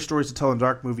Scary Stories to Tell in the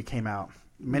Dark movie came out,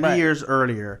 many years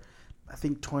earlier, I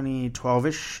think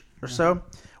 2012-ish or so,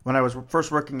 when I was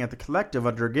first working at the Collective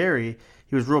under Gary,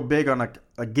 he was real big on like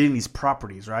getting these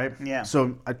properties, right? Yeah.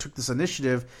 So I took this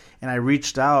initiative and I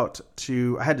reached out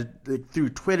through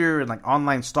Twitter and like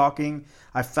online stalking,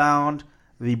 I found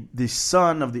the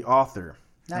son of the author.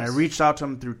 Nice. And I reached out to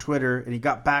him through Twitter and he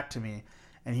got back to me.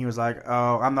 And he was like,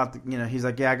 "Oh, I'm not," he's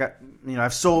like, "Yeah, I got,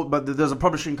 I've sold, but there's a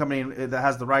publishing company that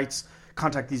has the rights.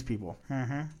 Contact these people."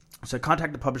 Mm-hmm. So I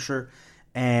contacted the publisher.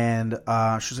 And she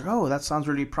was like, "Oh, that sounds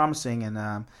really promising."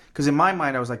 And because in my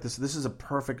mind, I was like, "This is a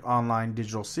perfect online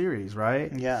digital series,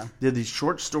 right?" Yeah. Did these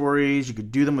short stories? You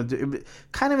could do them with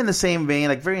kind of in the same vein,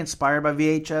 like very inspired by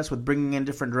VHS with bringing in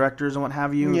different directors and what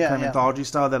have you, kind of anthology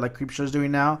style that like Creepshow's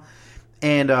doing now.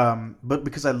 And but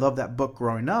because I loved that book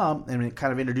growing up, and it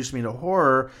kind of introduced me to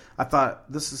horror, I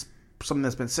thought this is something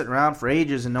that's been sitting around for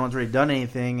ages and no one's really done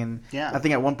anything. And I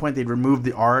think at one point they'd removed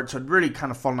the art, so it really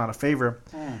kind of fallen out of favor.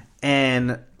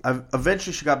 And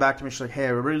eventually she got back to me. She's like, "Hey, I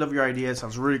really love your idea. It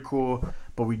sounds really cool,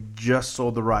 but we just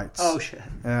sold the rights." Oh, shit.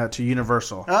 To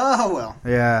Universal. Oh, well.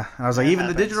 Yeah. And I was like, "Even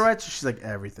the digital rights?" She's like,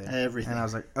 "Everything." And I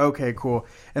was like, "Okay, cool."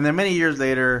 And then many years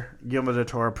later, Guillermo del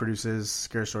Toro produces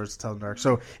Scary Stories to Tell in the Dark.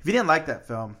 So if you didn't like that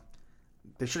film,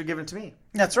 they should have given it to me.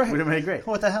 That's right. It would have made it great.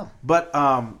 What the hell? But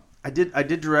I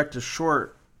did direct a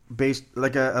short based,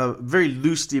 like a very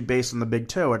loosely based on the Big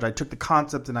Toe, which I took the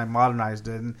concept and I modernized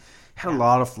it and had a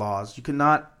lot of flaws. You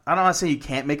cannot, I don't want to say you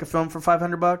can't make a film for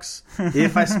 $500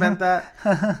 if I spent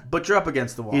that, but you're up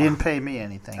against the wall. You didn't pay me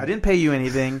anything. I didn't pay you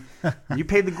anything. You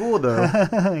paid the ghoul though.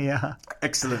 Yeah.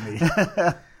 Excellently.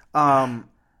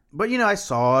 But I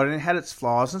saw it and it had its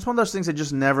flaws. It's one of those things that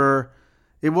just never,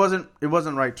 it wasn't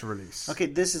right to release. Okay,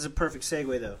 this is a perfect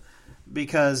segue though,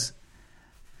 because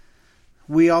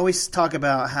we always talk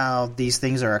about how these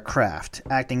things are a craft.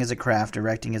 Acting is a craft,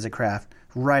 directing is a craft,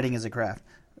 writing is a craft.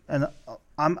 And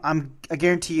I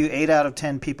guarantee you 8 out of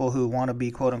 10 people who want to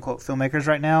be quote-unquote filmmakers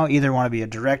right now either want to be a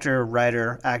director,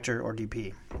 writer, actor, or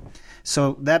DP.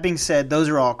 So that being said, those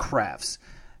are all crafts.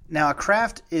 Now, a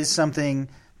craft is something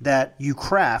that you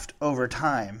craft over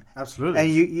time. Absolutely.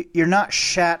 And you're not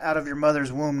shat out of your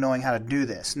mother's womb knowing how to do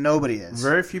this. Nobody is.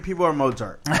 Very few people are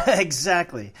Mozart.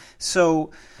 Exactly.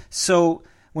 So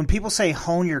when people say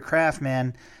hone your craft,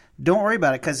 man, don't worry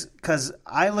about it because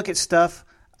I look at stuff.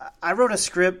 I wrote a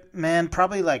script, man,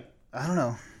 probably like, I don't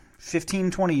know, 15,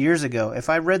 20 years ago. If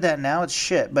I read that now, it's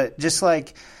shit. But just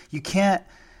like you can't,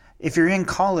 if you're in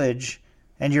college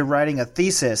and you're writing a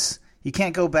thesis, you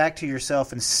can't go back to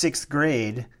yourself in 6th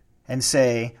grade and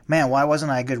say, "Man, why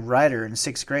wasn't I a good writer in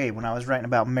 6th grade when I was writing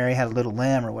about Mary Had a Little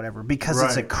Lamb or whatever?" Because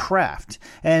it's a craft.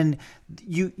 And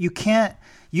you can't.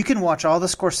 You can watch all the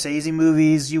Scorsese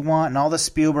movies you want and all the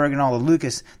Spielberg and all the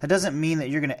Lucas. That doesn't mean that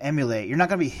you're going to emulate. You're not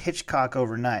going to be Hitchcock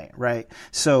overnight, right?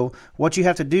 So what you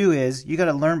have to do is you got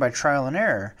to learn by trial and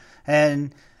error.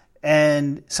 And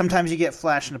sometimes you get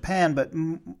flash in the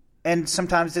pan, and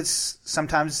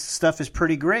sometimes stuff is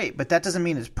pretty great, but that doesn't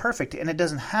mean it's perfect, and it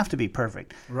doesn't have to be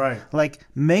perfect. Right. Like,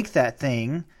 make that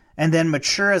thing and then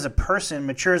mature as a person,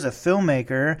 mature as a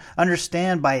filmmaker,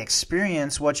 understand by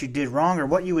experience what you did wrong or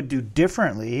what you would do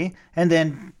differently, and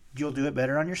then you'll do it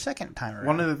better on your second time around.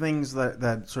 One of the things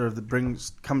that sort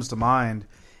of comes to mind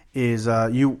is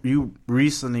you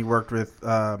recently worked with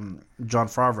Jon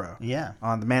Favreau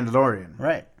on The Mandalorian.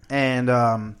 Right. And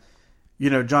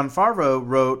Jon Favreau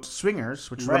wrote Swingers,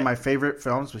 which is one of my favorite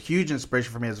films, a huge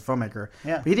inspiration for me as a filmmaker.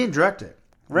 Yeah. But he didn't direct it.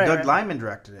 Doug Liman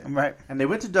directed it. Right. And they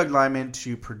went to Doug Liman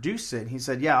to produce it. And he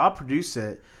said, "Yeah, I'll produce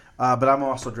it. but I'm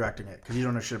also directing it because you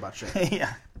don't know shit about shit.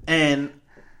 Yeah. And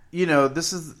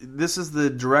this is the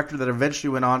director that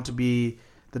eventually went on to be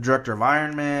the director of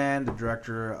Iron Man, the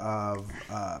director of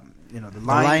the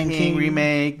Lion King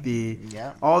remake,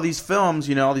 all these films,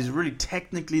 all these really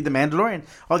technically, The Mandalorian,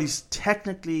 all these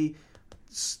technically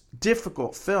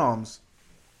difficult films.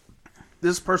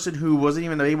 This person who wasn't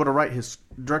even able to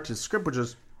direct his script, which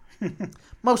is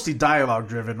mostly dialogue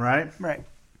driven, right? Right.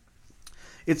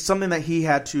 It's something that he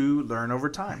had to learn over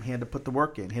time. He had to put the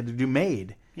work in. He had to do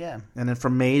Made. Yeah. And then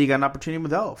from Made, he got an opportunity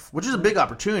with Elf, which is a big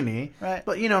opportunity. Right.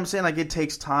 But, what I'm saying? Like, it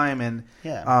takes time. And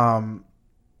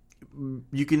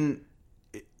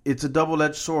it's a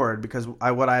double-edged sword because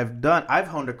what I've done, I've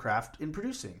honed a craft in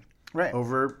producing. Right.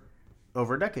 Over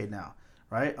a decade now.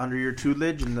 Right? Under your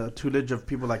tutelage and the tutelage of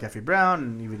people like Effie Brown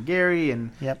and even Gary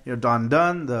and Don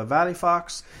Dunn, the Valley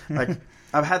Fox. Like,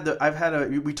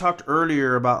 we talked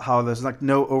earlier about how there's like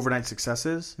no overnight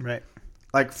successes. Right.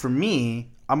 Like, for me,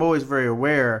 I'm always very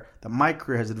aware that my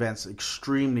career has advanced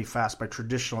extremely fast by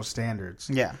traditional standards.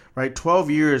 Yeah. Right? 12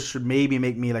 years should maybe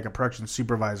make me like a production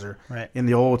supervisor in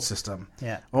the old system.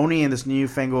 Yeah. Only in this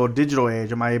newfangled digital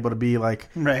age am I able to be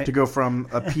like, to go from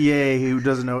a PA who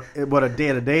doesn't know what a day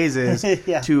of the days is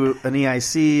to an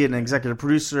EIC, an executive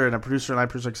producer, and a producer, and I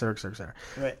producer, et cetera, et cetera, et cetera.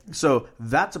 Right. So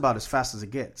that's about as fast as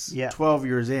it gets. Yeah. 12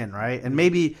 years in, right? And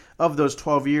maybe of those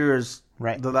 12 years,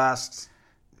 the last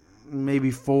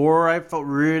maybe 4 I felt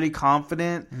really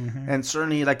confident, and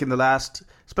certainly like in the last,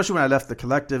 especially when I left the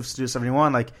collective Studio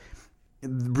 71, like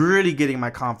really getting my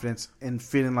confidence and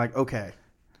feeling like, okay,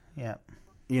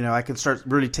 I can start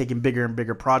really taking bigger and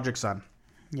bigger projects on.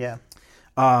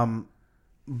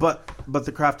 But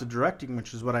the craft of directing,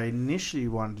 which is what I initially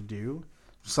wanted to do,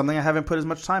 something I haven't put as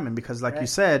much time in because, like you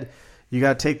said, you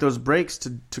got to take those breaks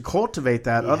to cultivate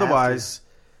that. Otherwise,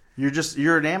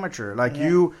 you're an amateur. Like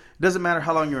it doesn't matter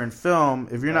how long you're in film.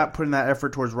 If you're not putting that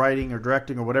effort towards writing or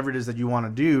directing or whatever it is that you want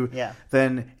to do,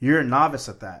 then you're a novice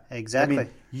at that. Exactly. I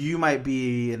mean, you might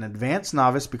be an advanced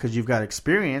novice because you've got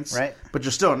experience, but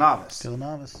you're still a novice. Still a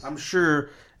novice. I'm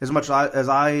sure as much as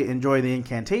I enjoy the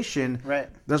incantation,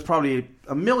 there's probably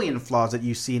a million flaws that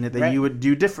you see in it that you would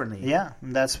do differently. Yeah,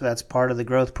 that's part of the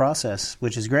growth process,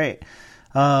 which is great.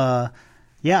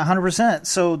 Yeah, 100%.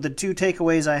 So the 2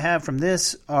 takeaways I have from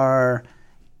this are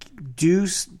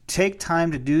take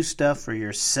time to do stuff for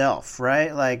yourself,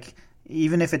 right? Like,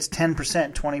 even if it's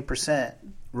 10%, 20%.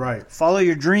 Right. Follow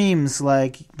your dreams,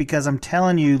 because I'm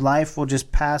telling you, life will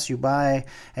just pass you by,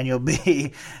 and you'll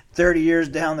be 30 years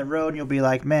down the road, and you'll be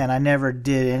like, man, I never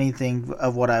did anything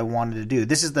of what I wanted to do.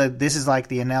 This is like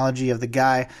the analogy of the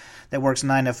guy that works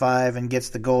 9 to 5 and gets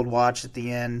the gold watch at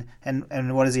the end.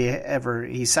 And what does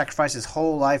he sacrificed his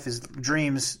whole life, his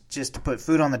dreams, just to put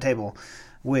food on the table,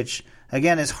 which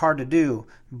again is hard to do.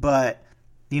 But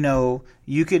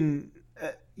you can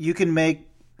make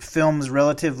films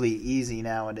relatively easy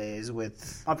nowadays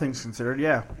with all things considered.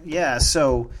 Yeah.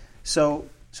 So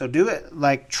do it.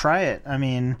 Like, try it. I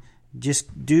mean,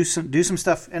 just do some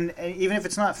stuff, and even if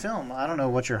it's not film, I don't know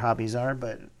what your hobbies are,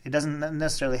 but it doesn't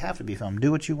necessarily have to be film.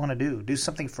 Do what you want to do. Do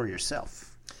something for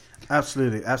yourself.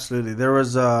 Absolutely. There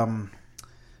was, the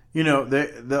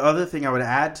other thing I would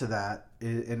add to that,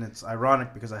 and it's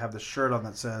ironic because I have this shirt on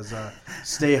that says,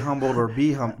 "Stay humbled or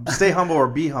be stay humble or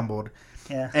be humbled."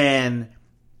 Yeah. And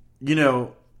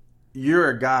you're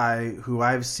a guy who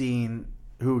I've seen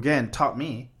who again taught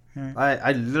me.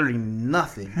 I literally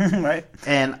nothing. Right.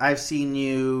 And I've seen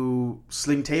you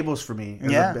sling tables for me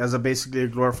as a basically a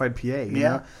glorified PA. You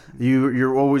know?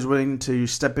 You're always willing to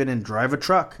step in and drive a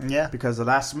truck. Yeah. Because the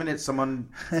last minute someone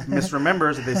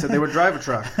misremembers that they said they would drive a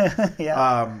truck.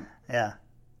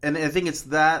 And I think it's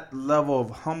that level of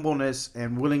humbleness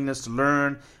and willingness to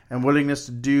learn and willingness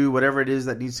to do whatever it is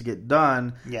that needs to get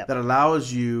done that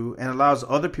allows you and allows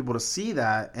other people to see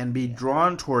that and be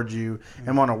drawn towards you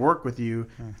and want to work with you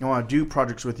and want to do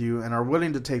projects with you and are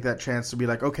willing to take that chance to be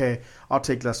like, okay, I'll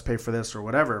take less pay for this or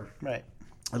whatever. Right.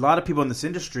 A lot of people in this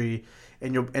industry,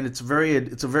 and it's a very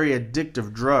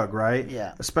addictive drug, right?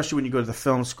 Yeah. Especially when you go to the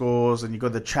film schools and you go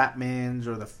to the Chapmans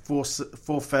or the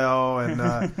Full Fell and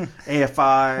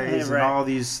AFIs and all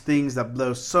these things that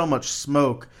blow so much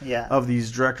smoke of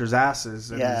these directors' asses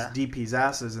and these DPs'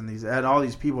 asses and all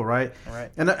these people, right?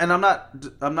 Right. And I'm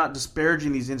not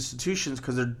disparaging these institutions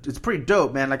because it's pretty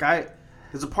dope, man. Like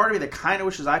there's a part of me that kind of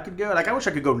wishes I could go. Like, I wish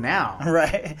I could go now.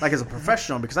 Right. Like, as a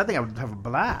professional, because I think I would have a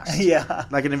blast. Yeah.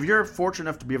 Like, and if you're fortunate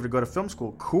enough to be able to go to film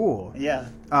school, cool. Yeah.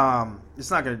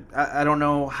 It's not going to... I don't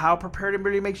know how prepared it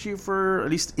really makes you for at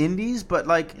least indies, but,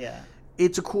 like,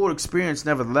 it's a cool experience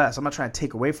nevertheless. I'm not trying to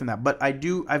take away from that. But I've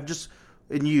just...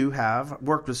 and you have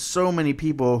worked with so many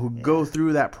people who go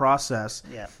through that process,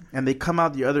 and they come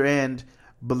out the other end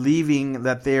believing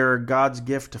that they're God's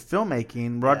gift to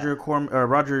filmmaking. Roger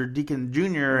Deakins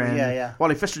Jr. and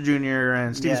Wally Pfister Jr.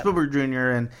 and Steven Spielberg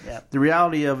Jr. And the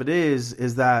reality of it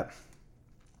is that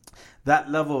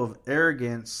level of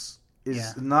arrogance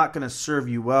is not going to serve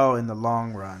you well in the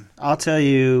long run. I'll tell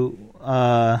you,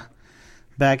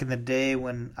 back in the day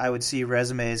when I would see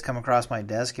resumes come across my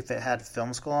desk, if it had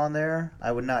film school on there,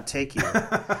 I would not take you.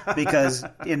 Because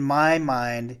in my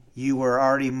mind, you were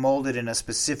already molded in a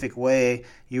specific way.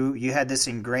 You had this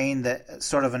ingrained that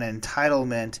sort of an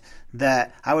entitlement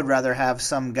that I would rather have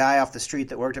some guy off the street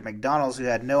that worked at McDonald's who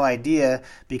had no idea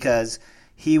because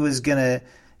he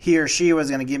or she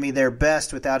was going to give me their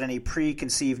best without any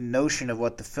preconceived notion of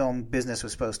what the film business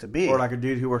was supposed to be. Or like a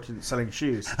dude who worked in selling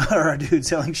shoes. Or a dude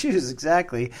selling shoes,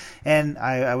 exactly. And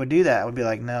I would do that. I would be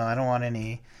like, no, I don't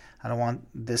want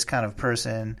this kind of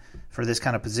person for this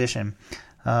kind of position.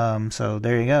 So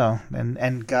there you go.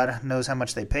 And God knows how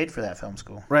much they paid for that film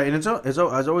school. Right. And it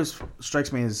always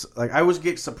strikes me as, like, I always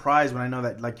get surprised when I know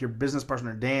that, like, your business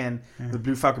partner, Dan, with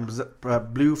Blue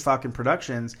Falcon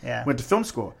Productions, went to film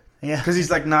school. Yeah, because he's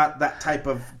like not that type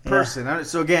of person. Yeah.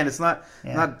 So again, it's not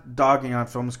dogging on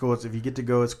film school. It's if you get to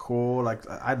go, it's cool. Like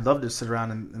I'd love to sit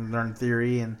around and learn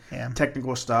theory and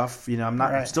technical stuff. You know,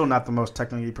 I'm still not the most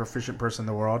technically proficient person in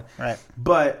the world. Right.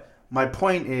 But my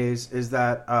point is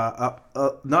that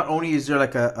not only is there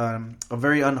like a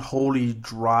very unholy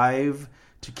drive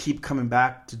to keep coming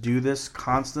back to do this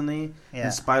constantly,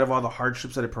 in spite of all the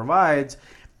hardships that it provides.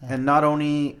 And not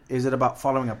only is it about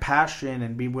following a passion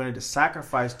and being willing to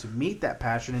sacrifice to meet that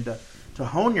passion and to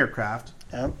hone your craft,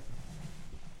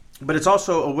 but it's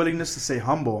also a willingness to stay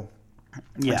humble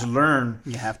and to learn.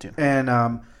 You have to.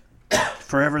 And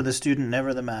forever the student,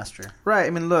 never the master. Right. I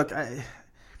mean, look, I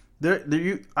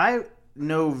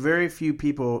know very few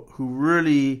people who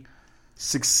really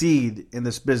succeed in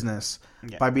this business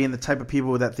by being the type of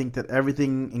people that think that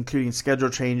everything, including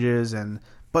schedule changes and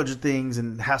budget things,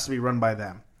 and has to be run by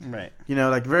them. Right. You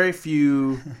know, like very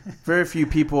few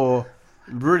people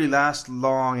really last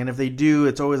long, and if they do,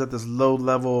 it's always at this low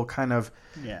level kind of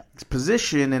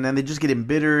position, and then they just get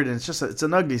embittered, and it's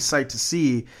an ugly sight to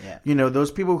see. Yeah. You know,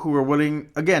 those people who are willing,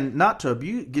 again, not to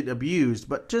get abused,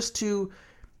 but just to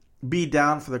be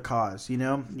down for the cause. You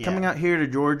know, coming out here to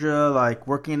Georgia, like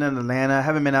working in Atlanta. I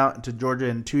haven't been out to Georgia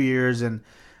in 2 years, and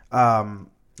I've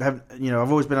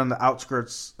always been on the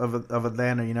outskirts of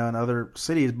Atlanta, you know, and other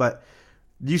cities, but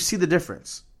you see the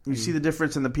difference. You see the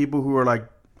difference in the people who are like,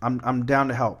 I'm down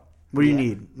to help. What do you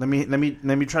need? Let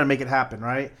me try to make it happen,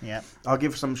 right? Yeah. I'll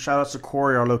give some shout outs to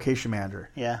Corey, our location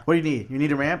manager. Yeah. What do you need? You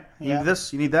need a ramp? You need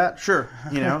this? You need that? Sure.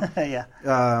 You know? Yeah.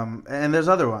 And there's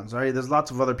other ones, right? There's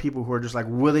lots of other people who are just like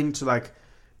willing to like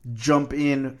jump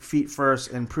in feet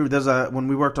first and prove. When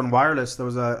we worked on wireless, there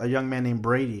was a young man named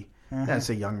Brady. I didn't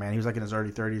say young man. He was like in his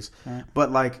early 30s.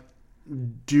 But like,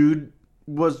 dude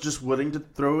was just willing to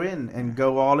throw in and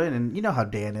go all in. And you know how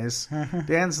Dan is.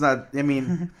 Dan's not, I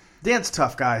mean, Dan's a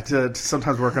tough guy to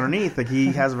sometimes work underneath. Like he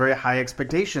has very high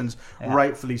expectations,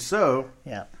 rightfully so.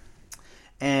 Yeah.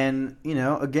 And, you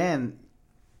know, again,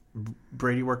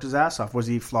 Brady worked his ass off. Was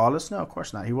he flawless? No, of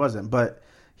course not. He wasn't. But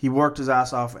he worked his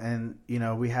ass off, and, you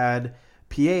know, we had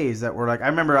PAs that were like, I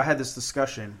remember I had this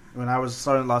discussion when I was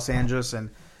starting in Los Angeles,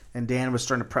 and Dan was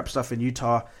starting to prep stuff in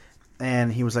Utah,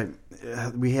 and he was like,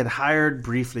 we had hired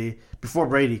briefly, before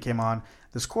Brady came on,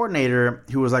 this coordinator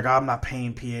who was like, I'm not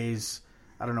paying PAs.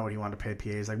 I don't know what he wanted to pay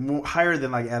PAs, like more, higher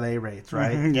than like LA rates,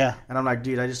 right? Yeah. And I'm like,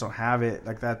 dude, I just don't have it.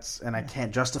 Like and I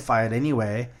can't justify it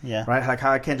anyway. Yeah. Right? Like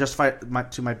how I can't justify it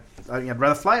I'd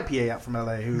rather fly a PA out from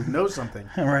LA who knows something.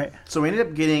 Right. So we ended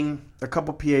up getting a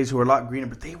couple PAs who were a lot greener,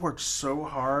 but they worked so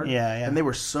hard. Yeah. And they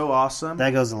were so awesome.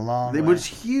 That goes a long way. It was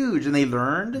huge, and they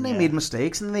learned, and they made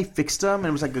mistakes, and then they fixed them, and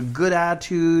it was like a good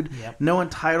attitude, no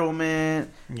entitlement,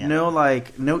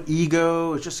 no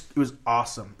ego. It was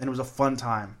awesome, and it was a fun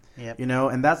time. Yep. You know,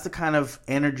 and that's the kind of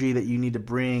energy that you need to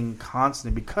bring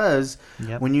constantly, because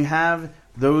when you have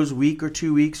those week or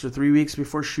 2 weeks or 3 weeks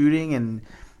before shooting and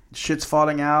shit's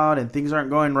falling out and things aren't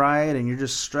going right and you're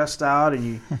just stressed out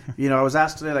and I was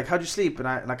asked today, like, how'd you sleep? And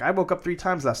I woke up 3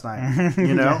 times last night,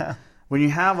 you know? When you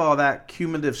have all that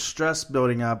cumulative stress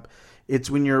building up, it's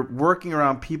when you're working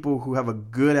around people who have a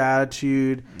good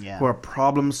attitude, who are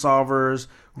problem solvers,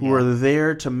 who are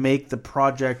there to make the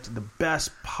project the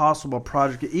best possible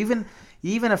project. Even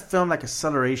a film like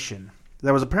Acceleration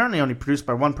that was apparently only produced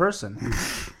by one person.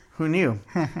 Who knew?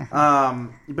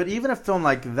 But even a film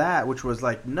like that, which was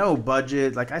like no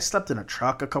budget, like I slept in a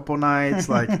truck a couple nights,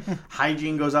 like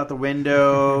hygiene goes out the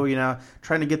window,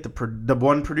 trying to get the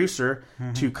one producer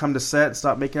to come to set and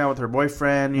stop making out with her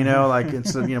boyfriend, like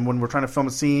instead, when we're trying to film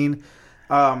a scene.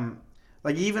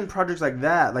 Like even projects like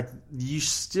that, like you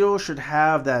still should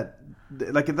have that,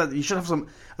 like you should have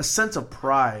a sense of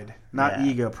pride, not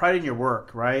ego, pride in your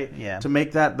work, right? Yeah. To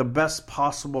make that the best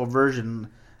possible version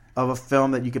of a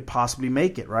film that you could possibly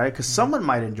make it, right? Because someone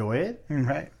might enjoy it,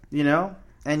 right?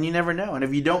 And you never know. And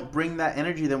if you don't bring that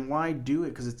energy, then why do it?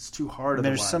 Because it's too hard.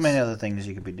 There's so many other things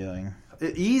you could be doing,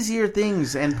 easier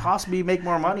things, and possibly make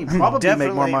more money. Probably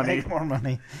make more money. Make more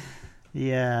money.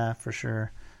 Yeah, for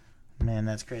sure. Man,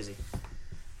 that's crazy.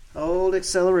 Old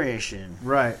acceleration,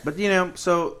 right? But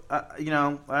so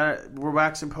we're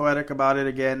waxing poetic about it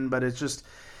again, but it's just.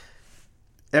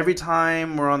 Every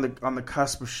time we're on the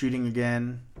cusp of shooting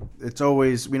again, it's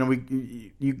always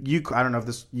you I don't know if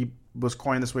this was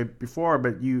coined this way before,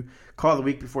 but you call it the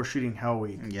week before shooting Hell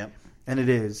Week. Yep. And it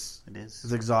is.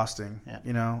 It's exhausting.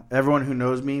 Yep. Everyone who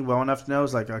knows me well enough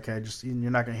knows like, okay, just you're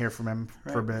not going to hear from him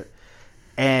for a bit.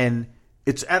 And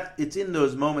it's in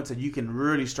those moments that you can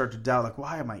really start to doubt, like,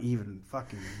 why am I even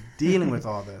fucking dealing with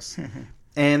all this?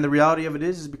 And the reality of it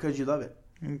is because you love it.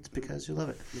 It's because you love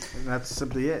it. And that's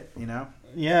simply it,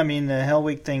 Yeah, I mean, the Hell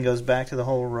Week thing goes back to the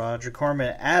whole Roger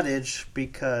Corman adage,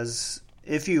 because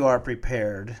if you are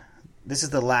prepared, this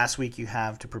is the last week you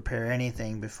have to prepare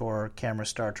anything before cameras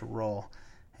start to roll.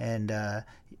 And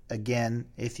again,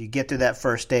 if you get through that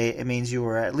first day, it means you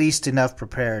were at least enough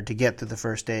prepared to get through the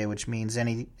first day, which means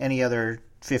any other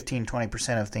 15,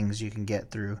 20% of things you can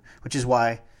get through, which is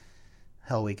why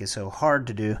Hell Week is so hard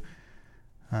to do.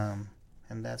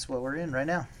 And that's what we're in right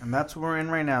now.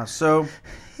 So,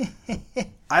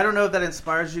 I don't know if that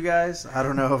inspires you guys. I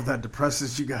don't know if that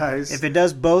depresses you guys. If it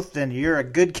does both, then you're a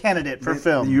good candidate for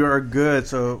film. You are good.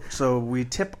 So we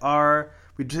take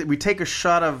a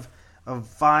shot of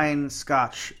fine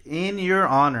scotch in your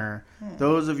honor.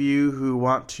 Those of you who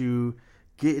want to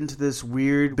get into this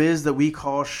weird biz that we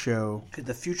call show. To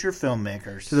the future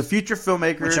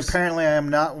filmmakers. Which apparently I am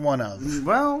not one of.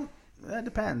 Well... That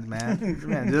depends,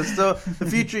 man. Just the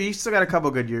future, you still got a couple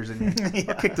good years in you. Yeah.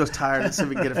 I'll kick those tires and see if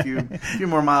we can get a few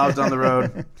more miles down the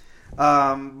road.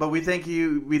 But we thank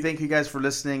you guys for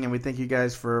listening, and we thank you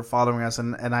guys for following us.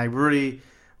 And I really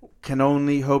can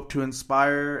only hope to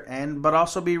inspire but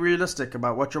also be realistic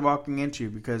about what you're walking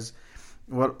into, because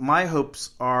what my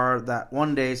hopes are that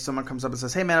one day someone comes up and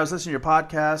says, "Hey, man, I was listening to your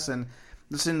podcast and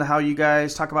listening to how you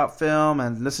guys talk about film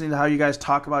and listening to how you guys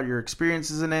talk about your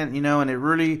experiences in it, and it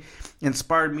really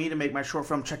inspired me to make my short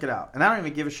film. Check it out." And I don't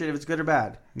even give a shit if it's good or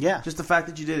bad. Yeah. Just the fact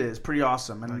that you did it is pretty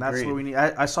awesome. And that's what we need.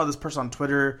 I saw this person on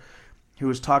Twitter who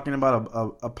was talking about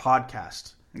a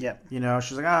podcast. Yeah.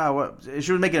 She's like, what?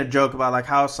 She was making a joke about like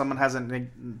how someone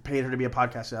hasn't paid her to be a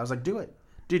podcaster. I was like, do it.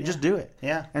 Dude, just do it.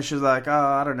 Yeah. And she's like,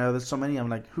 I don't know. There's so many. I'm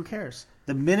like, who cares?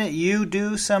 The minute you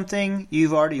do something,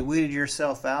 you've already weeded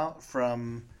yourself out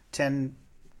from 10,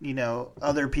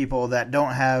 other people that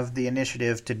don't have the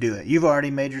initiative to do it. You've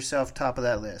already made yourself top of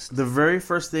that list. The very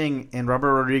first thing in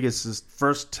Robert Rodriguez's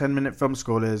first 10-minute film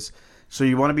school is, so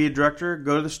you want to be a director?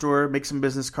 Go to the store, make some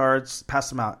business cards, pass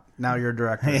them out. Now you're a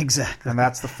director. Exactly. And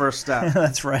that's the first step.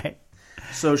 That's right.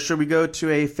 So should we go to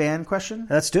a fan question?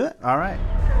 Let's do it. All right.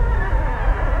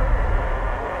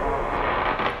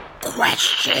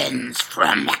 Questions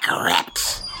from the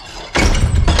Crypt.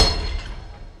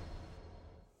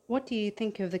 What do you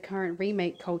think of the current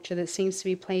remake culture that seems to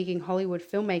be plaguing Hollywood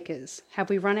filmmakers? Have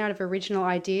we run out of original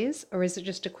ideas, or is it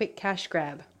just a quick cash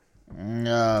grab?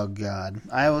 Oh, God.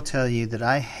 I will tell you that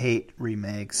I hate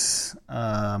remakes.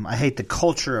 I hate the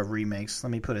culture of remakes.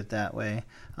 Let me put it that way.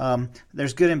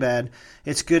 There's good and bad.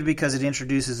 It's good because it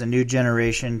introduces a new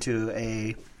generation to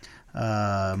a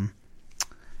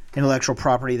intellectual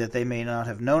property that they may not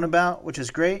have known about, which is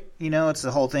great. It's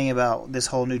the whole thing about this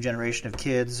whole new generation of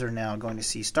kids are now going to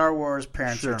see Star Wars.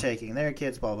 Parents are taking their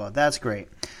kids, blah, blah. That's great.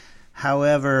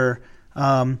 However,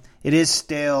 it is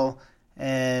stale,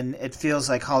 and it feels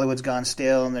like Hollywood's gone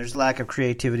stale, and there's lack of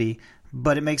creativity.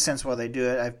 But it makes sense while they do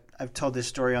it. I've told this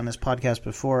story on this podcast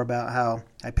before about how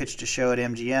I pitched a show at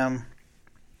MGM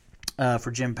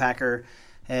for Jim Packer,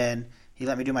 and he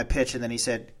let me do my pitch, and then he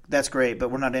said, "That's great, but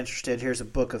we're not interested. Here's a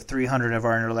book of 300 of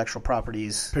our intellectual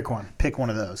properties. Pick one. Pick one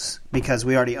of those, because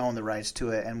we already own the rights to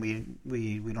it, and we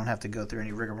don't have to go through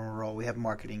any rigmarole. We have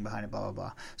marketing behind it, blah, blah,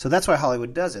 blah." So that's why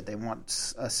Hollywood does it. They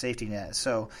want a safety net.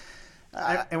 So,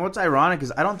 and what's ironic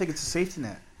is I don't think it's a safety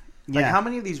net. Like, Yeah. how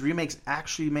many of these remakes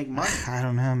actually make money? I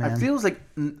don't know, man. It feels like,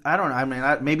 I don't know. I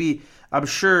mean, maybe I'm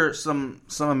sure some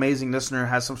amazing listener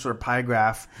has some sort of pie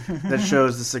graph that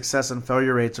shows the success and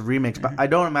failure rates of remakes, but I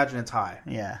don't imagine it's high.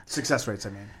 Yeah. Success rates,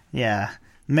 I mean. Yeah.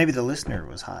 Maybe the listener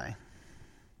was high.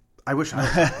 I wish I was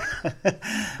high.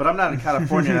 But I'm not in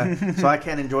California, so I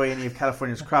can't enjoy any of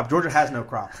California's crop. Georgia has no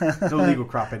crop. No legal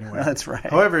crop anywhere. That's right.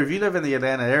 However, if you live in the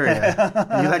Atlanta area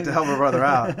and you'd like to help a brother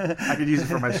out, I could use it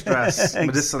for my stress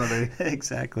medicinally.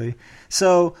 Exactly.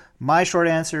 So my short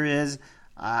answer is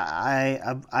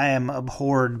I am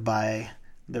abhorred by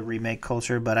the remake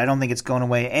culture, but I don't think it's going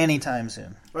away anytime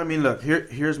soon. I mean, look,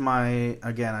 here's my,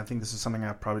 again, I think this is something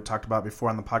I've probably talked about before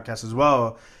on the podcast as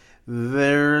well.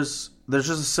 There's just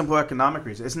a simple economic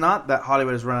reason. It's not that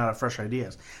Hollywood has run out of fresh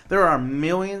ideas. There are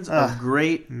millions of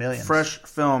great fresh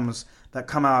films that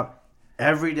come out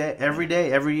every day, every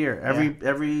year,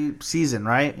 every season,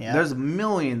 right? Yeah. There's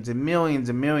millions and millions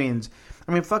and millions.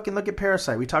 I mean, fucking look at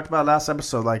Parasite. We talked about it last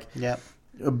episode. Like,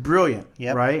 brilliant,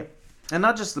 right? And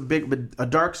not just but a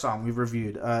dark song we've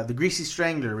reviewed. The Greasy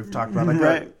Strangler we've talked about. Like,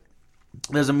 right.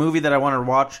 There's a movie that I want to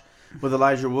watch with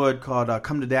Elijah Wood called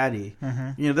Come to Daddy.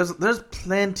 You know, there's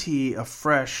plenty of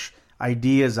fresh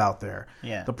ideas out there.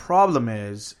 Yeah. The problem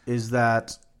is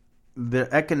that the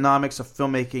economics of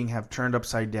filmmaking have turned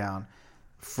upside down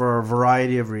for a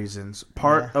variety of reasons.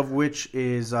 Part of which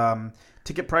is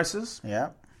ticket prices.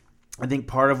 Yeah. I think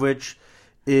part of which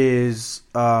is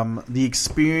the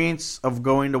experience of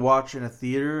going to watch in a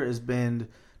theater has been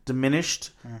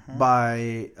diminished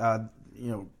by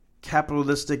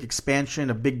capitalistic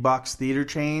expansion of big box theater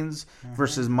chains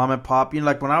versus mom and pop. You know,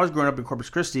 like when I was growing up in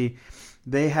Corpus Christi,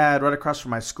 they had right across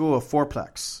from my school a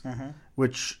fourplex,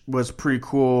 which was pretty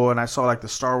cool. And I saw like the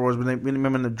Star Wars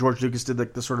when George Lucas did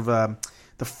like the sort of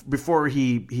before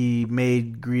he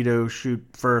made Greedo shoot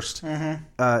first.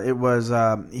 It was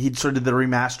he sort of did the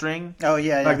remastering. Oh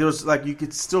yeah, like there was like you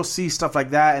could still see stuff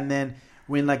like that. And then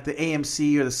when like the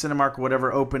AMC or the Cinemark or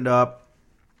whatever opened up,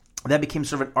 that became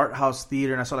sort of an art house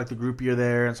theater, and I saw like the Group Year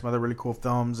there and some other really cool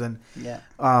films. And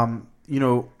you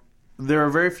know, there are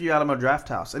very few Alamo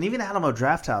Drafthouse, and even Alamo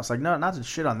Drafthouse, like not to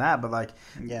shit on that, but like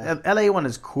LA one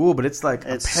is cool, but it's like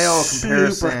it's a pale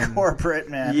comparison. Super corporate,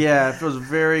 man. Yeah, it feels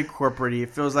very corporate-y. It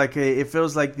feels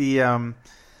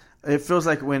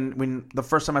like when the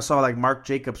first time I saw like Marc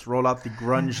Jacobs roll out the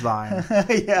grunge line.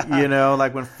 You know,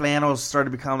 like when flannels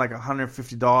started to become like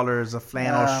 $150 a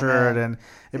flannel shirt, and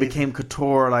it became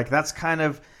couture. Like that's kind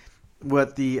of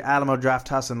what the Alamo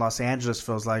Drafthouse in Los Angeles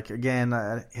feels like. Again,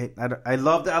 I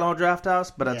love the Alamo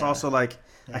Drafthouse, but it's also like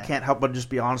I can't help but just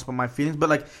be honest with my feelings. But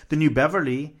like the New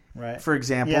Beverly, for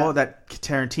example, that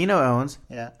Tarantino owns,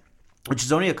 which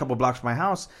is only a couple blocks from my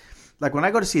house. Like when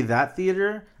I go to see that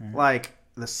theater, like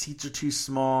the seats are too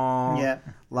small.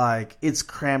 Like it's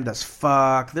crammed as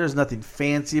fuck. There's nothing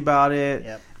fancy about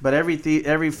it. But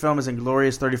every film is in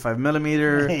glorious 35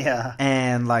 millimeter.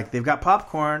 And like they've got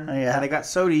popcorn and they got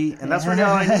soda, and that's really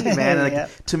all I need, man. And,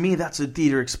 like, to me, that's a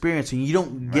theater experience, and you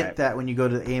don't get that when you go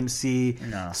to the AMC,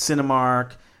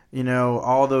 Cinemark, you know,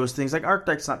 all those things. Like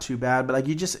ArcLight's not too bad, but like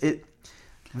you just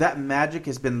that magic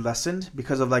has been lessened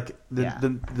because of like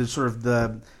the sort of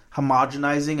the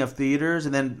homogenizing of theaters.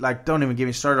 And then like don't even get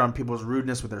me started on people's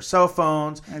rudeness with their cell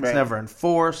phones. It's never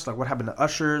enforced. Like what happened to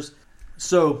ushers?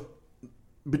 So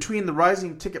between the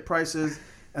rising ticket prices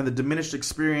and the diminished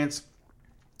experience,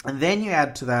 and then you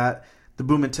add to that the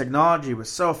boom in technology with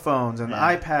cell phones and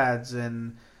iPads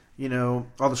and, you know,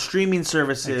 all the streaming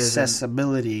services,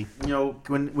 accessibility. And, you know,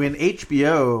 when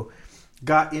HBO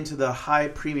got into the high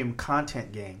premium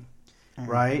content game,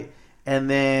 right? And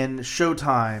then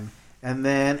Showtime, and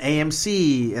then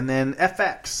AMC, and then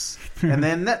FX, and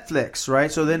then Netflix,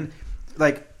 right? So then,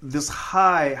 like, this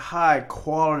high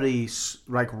quality,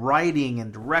 like, writing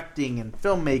and directing and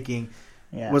filmmaking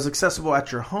was accessible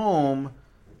at your home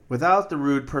without the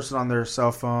rude person on their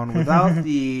cell phone, without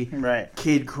the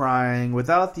kid crying,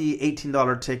 without the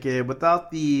 $18 ticket,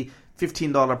 without the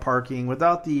 $15 parking,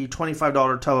 without the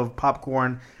 $25 tub of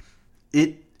popcorn.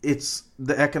 It's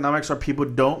the economics are people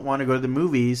don't want to go to the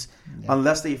movies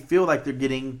unless they feel like they're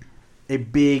getting a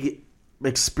big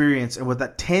experience. And what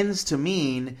that tends to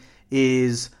mean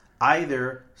is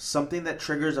either something that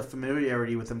triggers a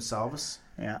familiarity with themselves.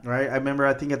 Right.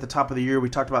 I think at the top of the year we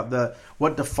talked about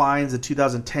what defines the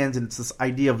 2010s, and it's this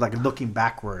idea of like looking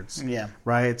backwards.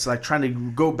 Right. It's like trying to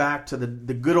go back to the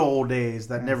good old days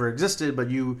that never existed, but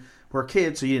you were a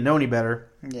kid, so you didn't know any better.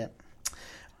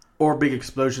 Or big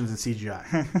explosions in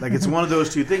CGI. Like it's one of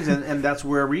those two things, and that's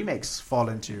where remakes fall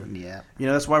into. You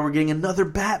know, that's why we're getting another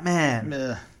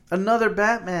Batman. Another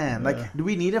Batman. Like, do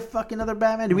we need a fucking other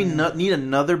Batman? Do we need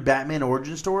another Batman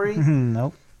origin story?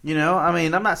 Nope. You know, I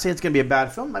mean, I'm not saying it's going to be a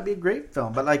bad film. It might be a great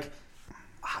film. But, like,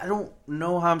 I don't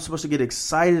know how I'm supposed to get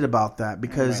excited about that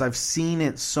because I've seen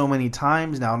it so many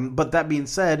times now. But that being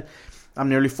said, I'm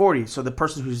nearly 40. So the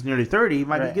person who's nearly 30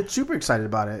 might get super excited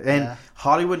about it. And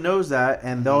Hollywood knows that.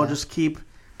 And they'll just keep...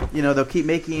 You know, they'll keep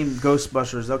making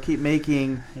Ghostbusters. They'll keep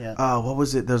making what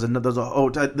was it? There's a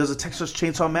Texas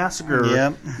Chainsaw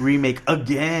Massacre remake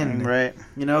again. Right.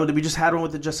 You know, we just had one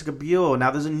with the Jessica Biel.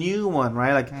 Now there's a new one,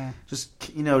 right? Like just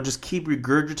keep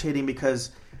regurgitating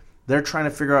because they're trying to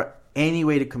figure out any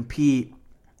way to compete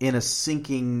in a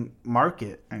sinking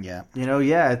market. Yeah. You know,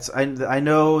 I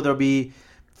know there'll be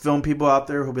film people out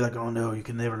there who'll be like, "Oh no, you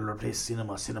can never replace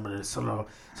cinema. Cinema is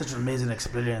such an amazing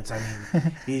experience. I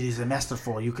mean, it is a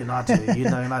masterful. You cannot,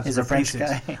 He's a French it."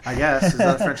 guy. I guess is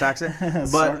that a French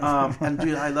accent? But and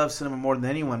dude, I love cinema more than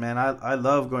anyone, man. I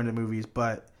love going to movies,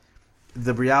 but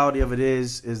the reality of it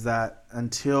is that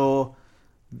until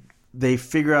they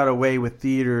figure out a way with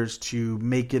theaters to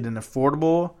make it an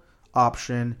affordable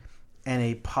option and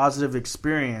a positive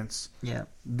experience,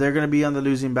 they're going to be on the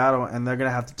losing battle, and they're going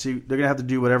to have to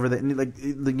do whatever they like.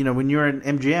 You know, when you're in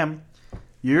MGM,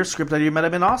 your script idea might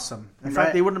have been awesome. In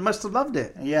fact, they must have loved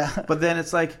it. Yeah, but then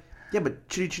it's like, but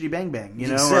Chitty Chitty Bang Bang, you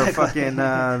know, or fucking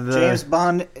James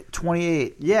Bond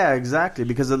 28. Yeah, exactly.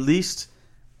 Because at least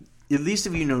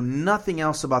if you know nothing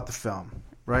else about the film,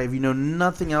 right? If you know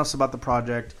nothing else about the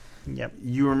project,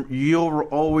 you'll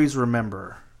always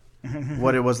remember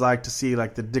what it was like to see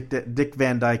like the Dick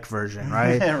Van Dyke version,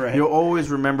 right? Right? You'll always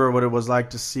remember what it was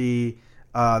like to see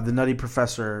the Nutty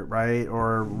Professor, right?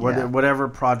 Or whatever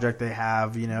project they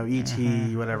have, you know,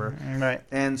 E.T., whatever. Right.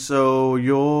 And so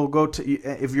you'll go to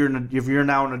if you're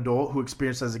now an adult who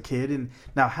experienced as a kid and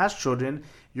now has children,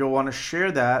 you'll want to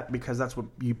share that because that's what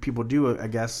people do, I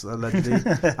guess, allegedly.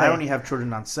 I only have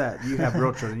children on set. You have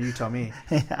real children. You tell me.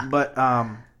 But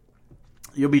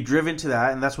you'll be driven to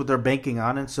that, and that's what they're banking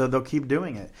on, and so they'll keep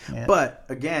doing it. Yeah. But,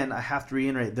 again, I have to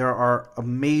reiterate, there are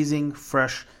amazing,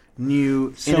 fresh,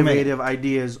 new, innovative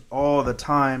ideas all the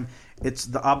time. It's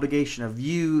the obligation of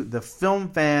you, the film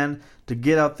fan, to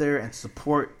get out there and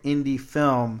support indie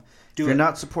film. If you're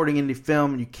not supporting indie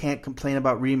film, you can't complain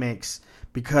about remakes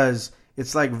because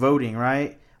it's like voting,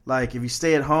 right? Like, if you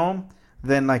stay at home,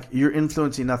 then, like, you're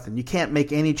influencing nothing. You can't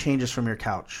make any changes from your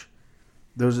couch.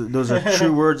 Those are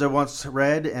true words I once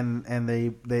read, and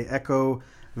they echo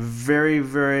very,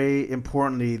 very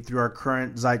importantly through our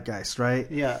current zeitgeist,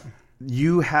 right? Yeah.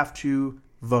 You have to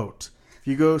vote. If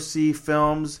you go see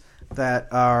films that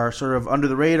are sort of under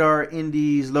the radar,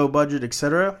 indies, low budget,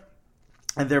 etc.,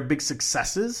 and they're big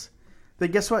successes,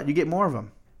 then guess what? You get more of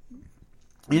them.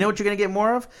 You know what you're going to get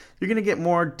more of? You're going to get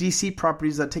more DC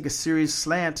properties that take a serious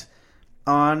slant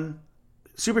on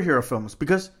superhero films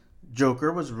because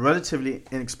Joker was relatively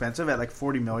inexpensive at like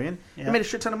 $40 million. Yeah. It made a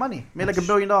shit ton of money. It made like $1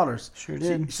 billion. Sure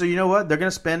did. So you know what? They're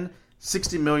going to spend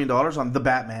 $60 million on the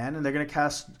Batman, and they're going to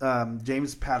cast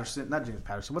James Patterson. Not James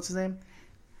Patterson. What's his name?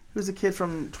 Who's the kid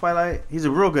from Twilight? He's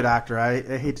a real good actor. I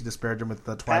hate to disparage him with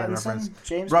the Twilight reference.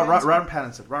 James Robert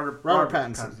Pattinson. Robert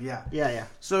Pattinson. Yeah.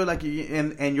 So like,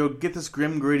 and you'll get this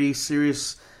grim, gritty,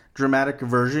 serious, dramatic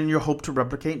version. You'll hope to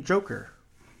replicate Joker,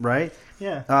 right?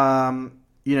 Yeah.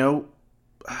 You know,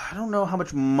 I don't know how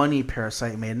much money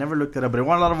Parasite made. I never looked it up, but it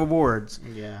won a lot of awards.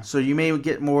 Yeah. So you may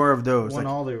get more of those. Won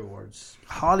all the awards.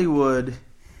 Hollywood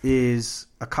is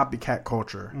a copycat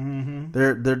culture. Mm-hmm.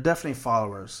 They're definitely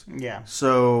followers. Yeah.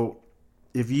 So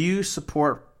if you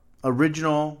support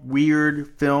original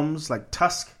weird films like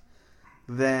Tusk,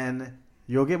 then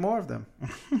you'll get more of them,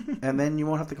 and then you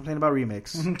won't have to complain about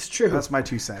remakes. It's true. That's my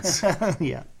 2 cents.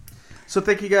 Yeah. So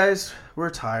thank you guys. We're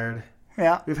tired.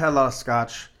 Yeah. We've had a lot of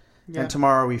scotch. Yeah. And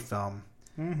tomorrow we film.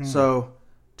 Mm-hmm. So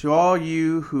to all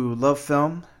you who love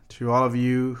film, to all of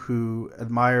you who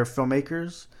admire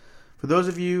filmmakers, for those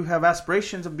of you who have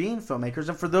aspirations of being filmmakers,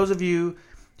 and for those of you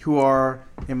who are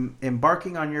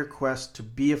embarking on your quest to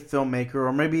be a filmmaker,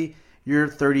 or maybe you're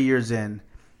 30 years in,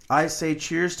 I say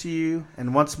cheers to you,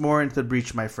 and once more into the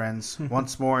breach, my friends.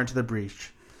 Once more into the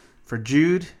breach. For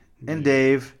Jude and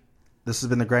Dave, this has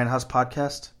been the Grindhouse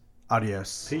Podcast.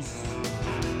 Adios. Peace.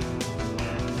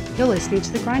 You're listening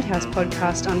to the Grindhouse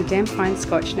Podcast on the Damn Fine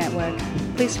Scotch Network.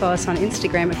 Please follow us on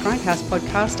Instagram at Grindhouse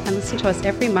Podcast and listen to us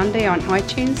every Monday on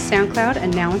iTunes, SoundCloud,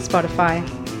 and now on Spotify.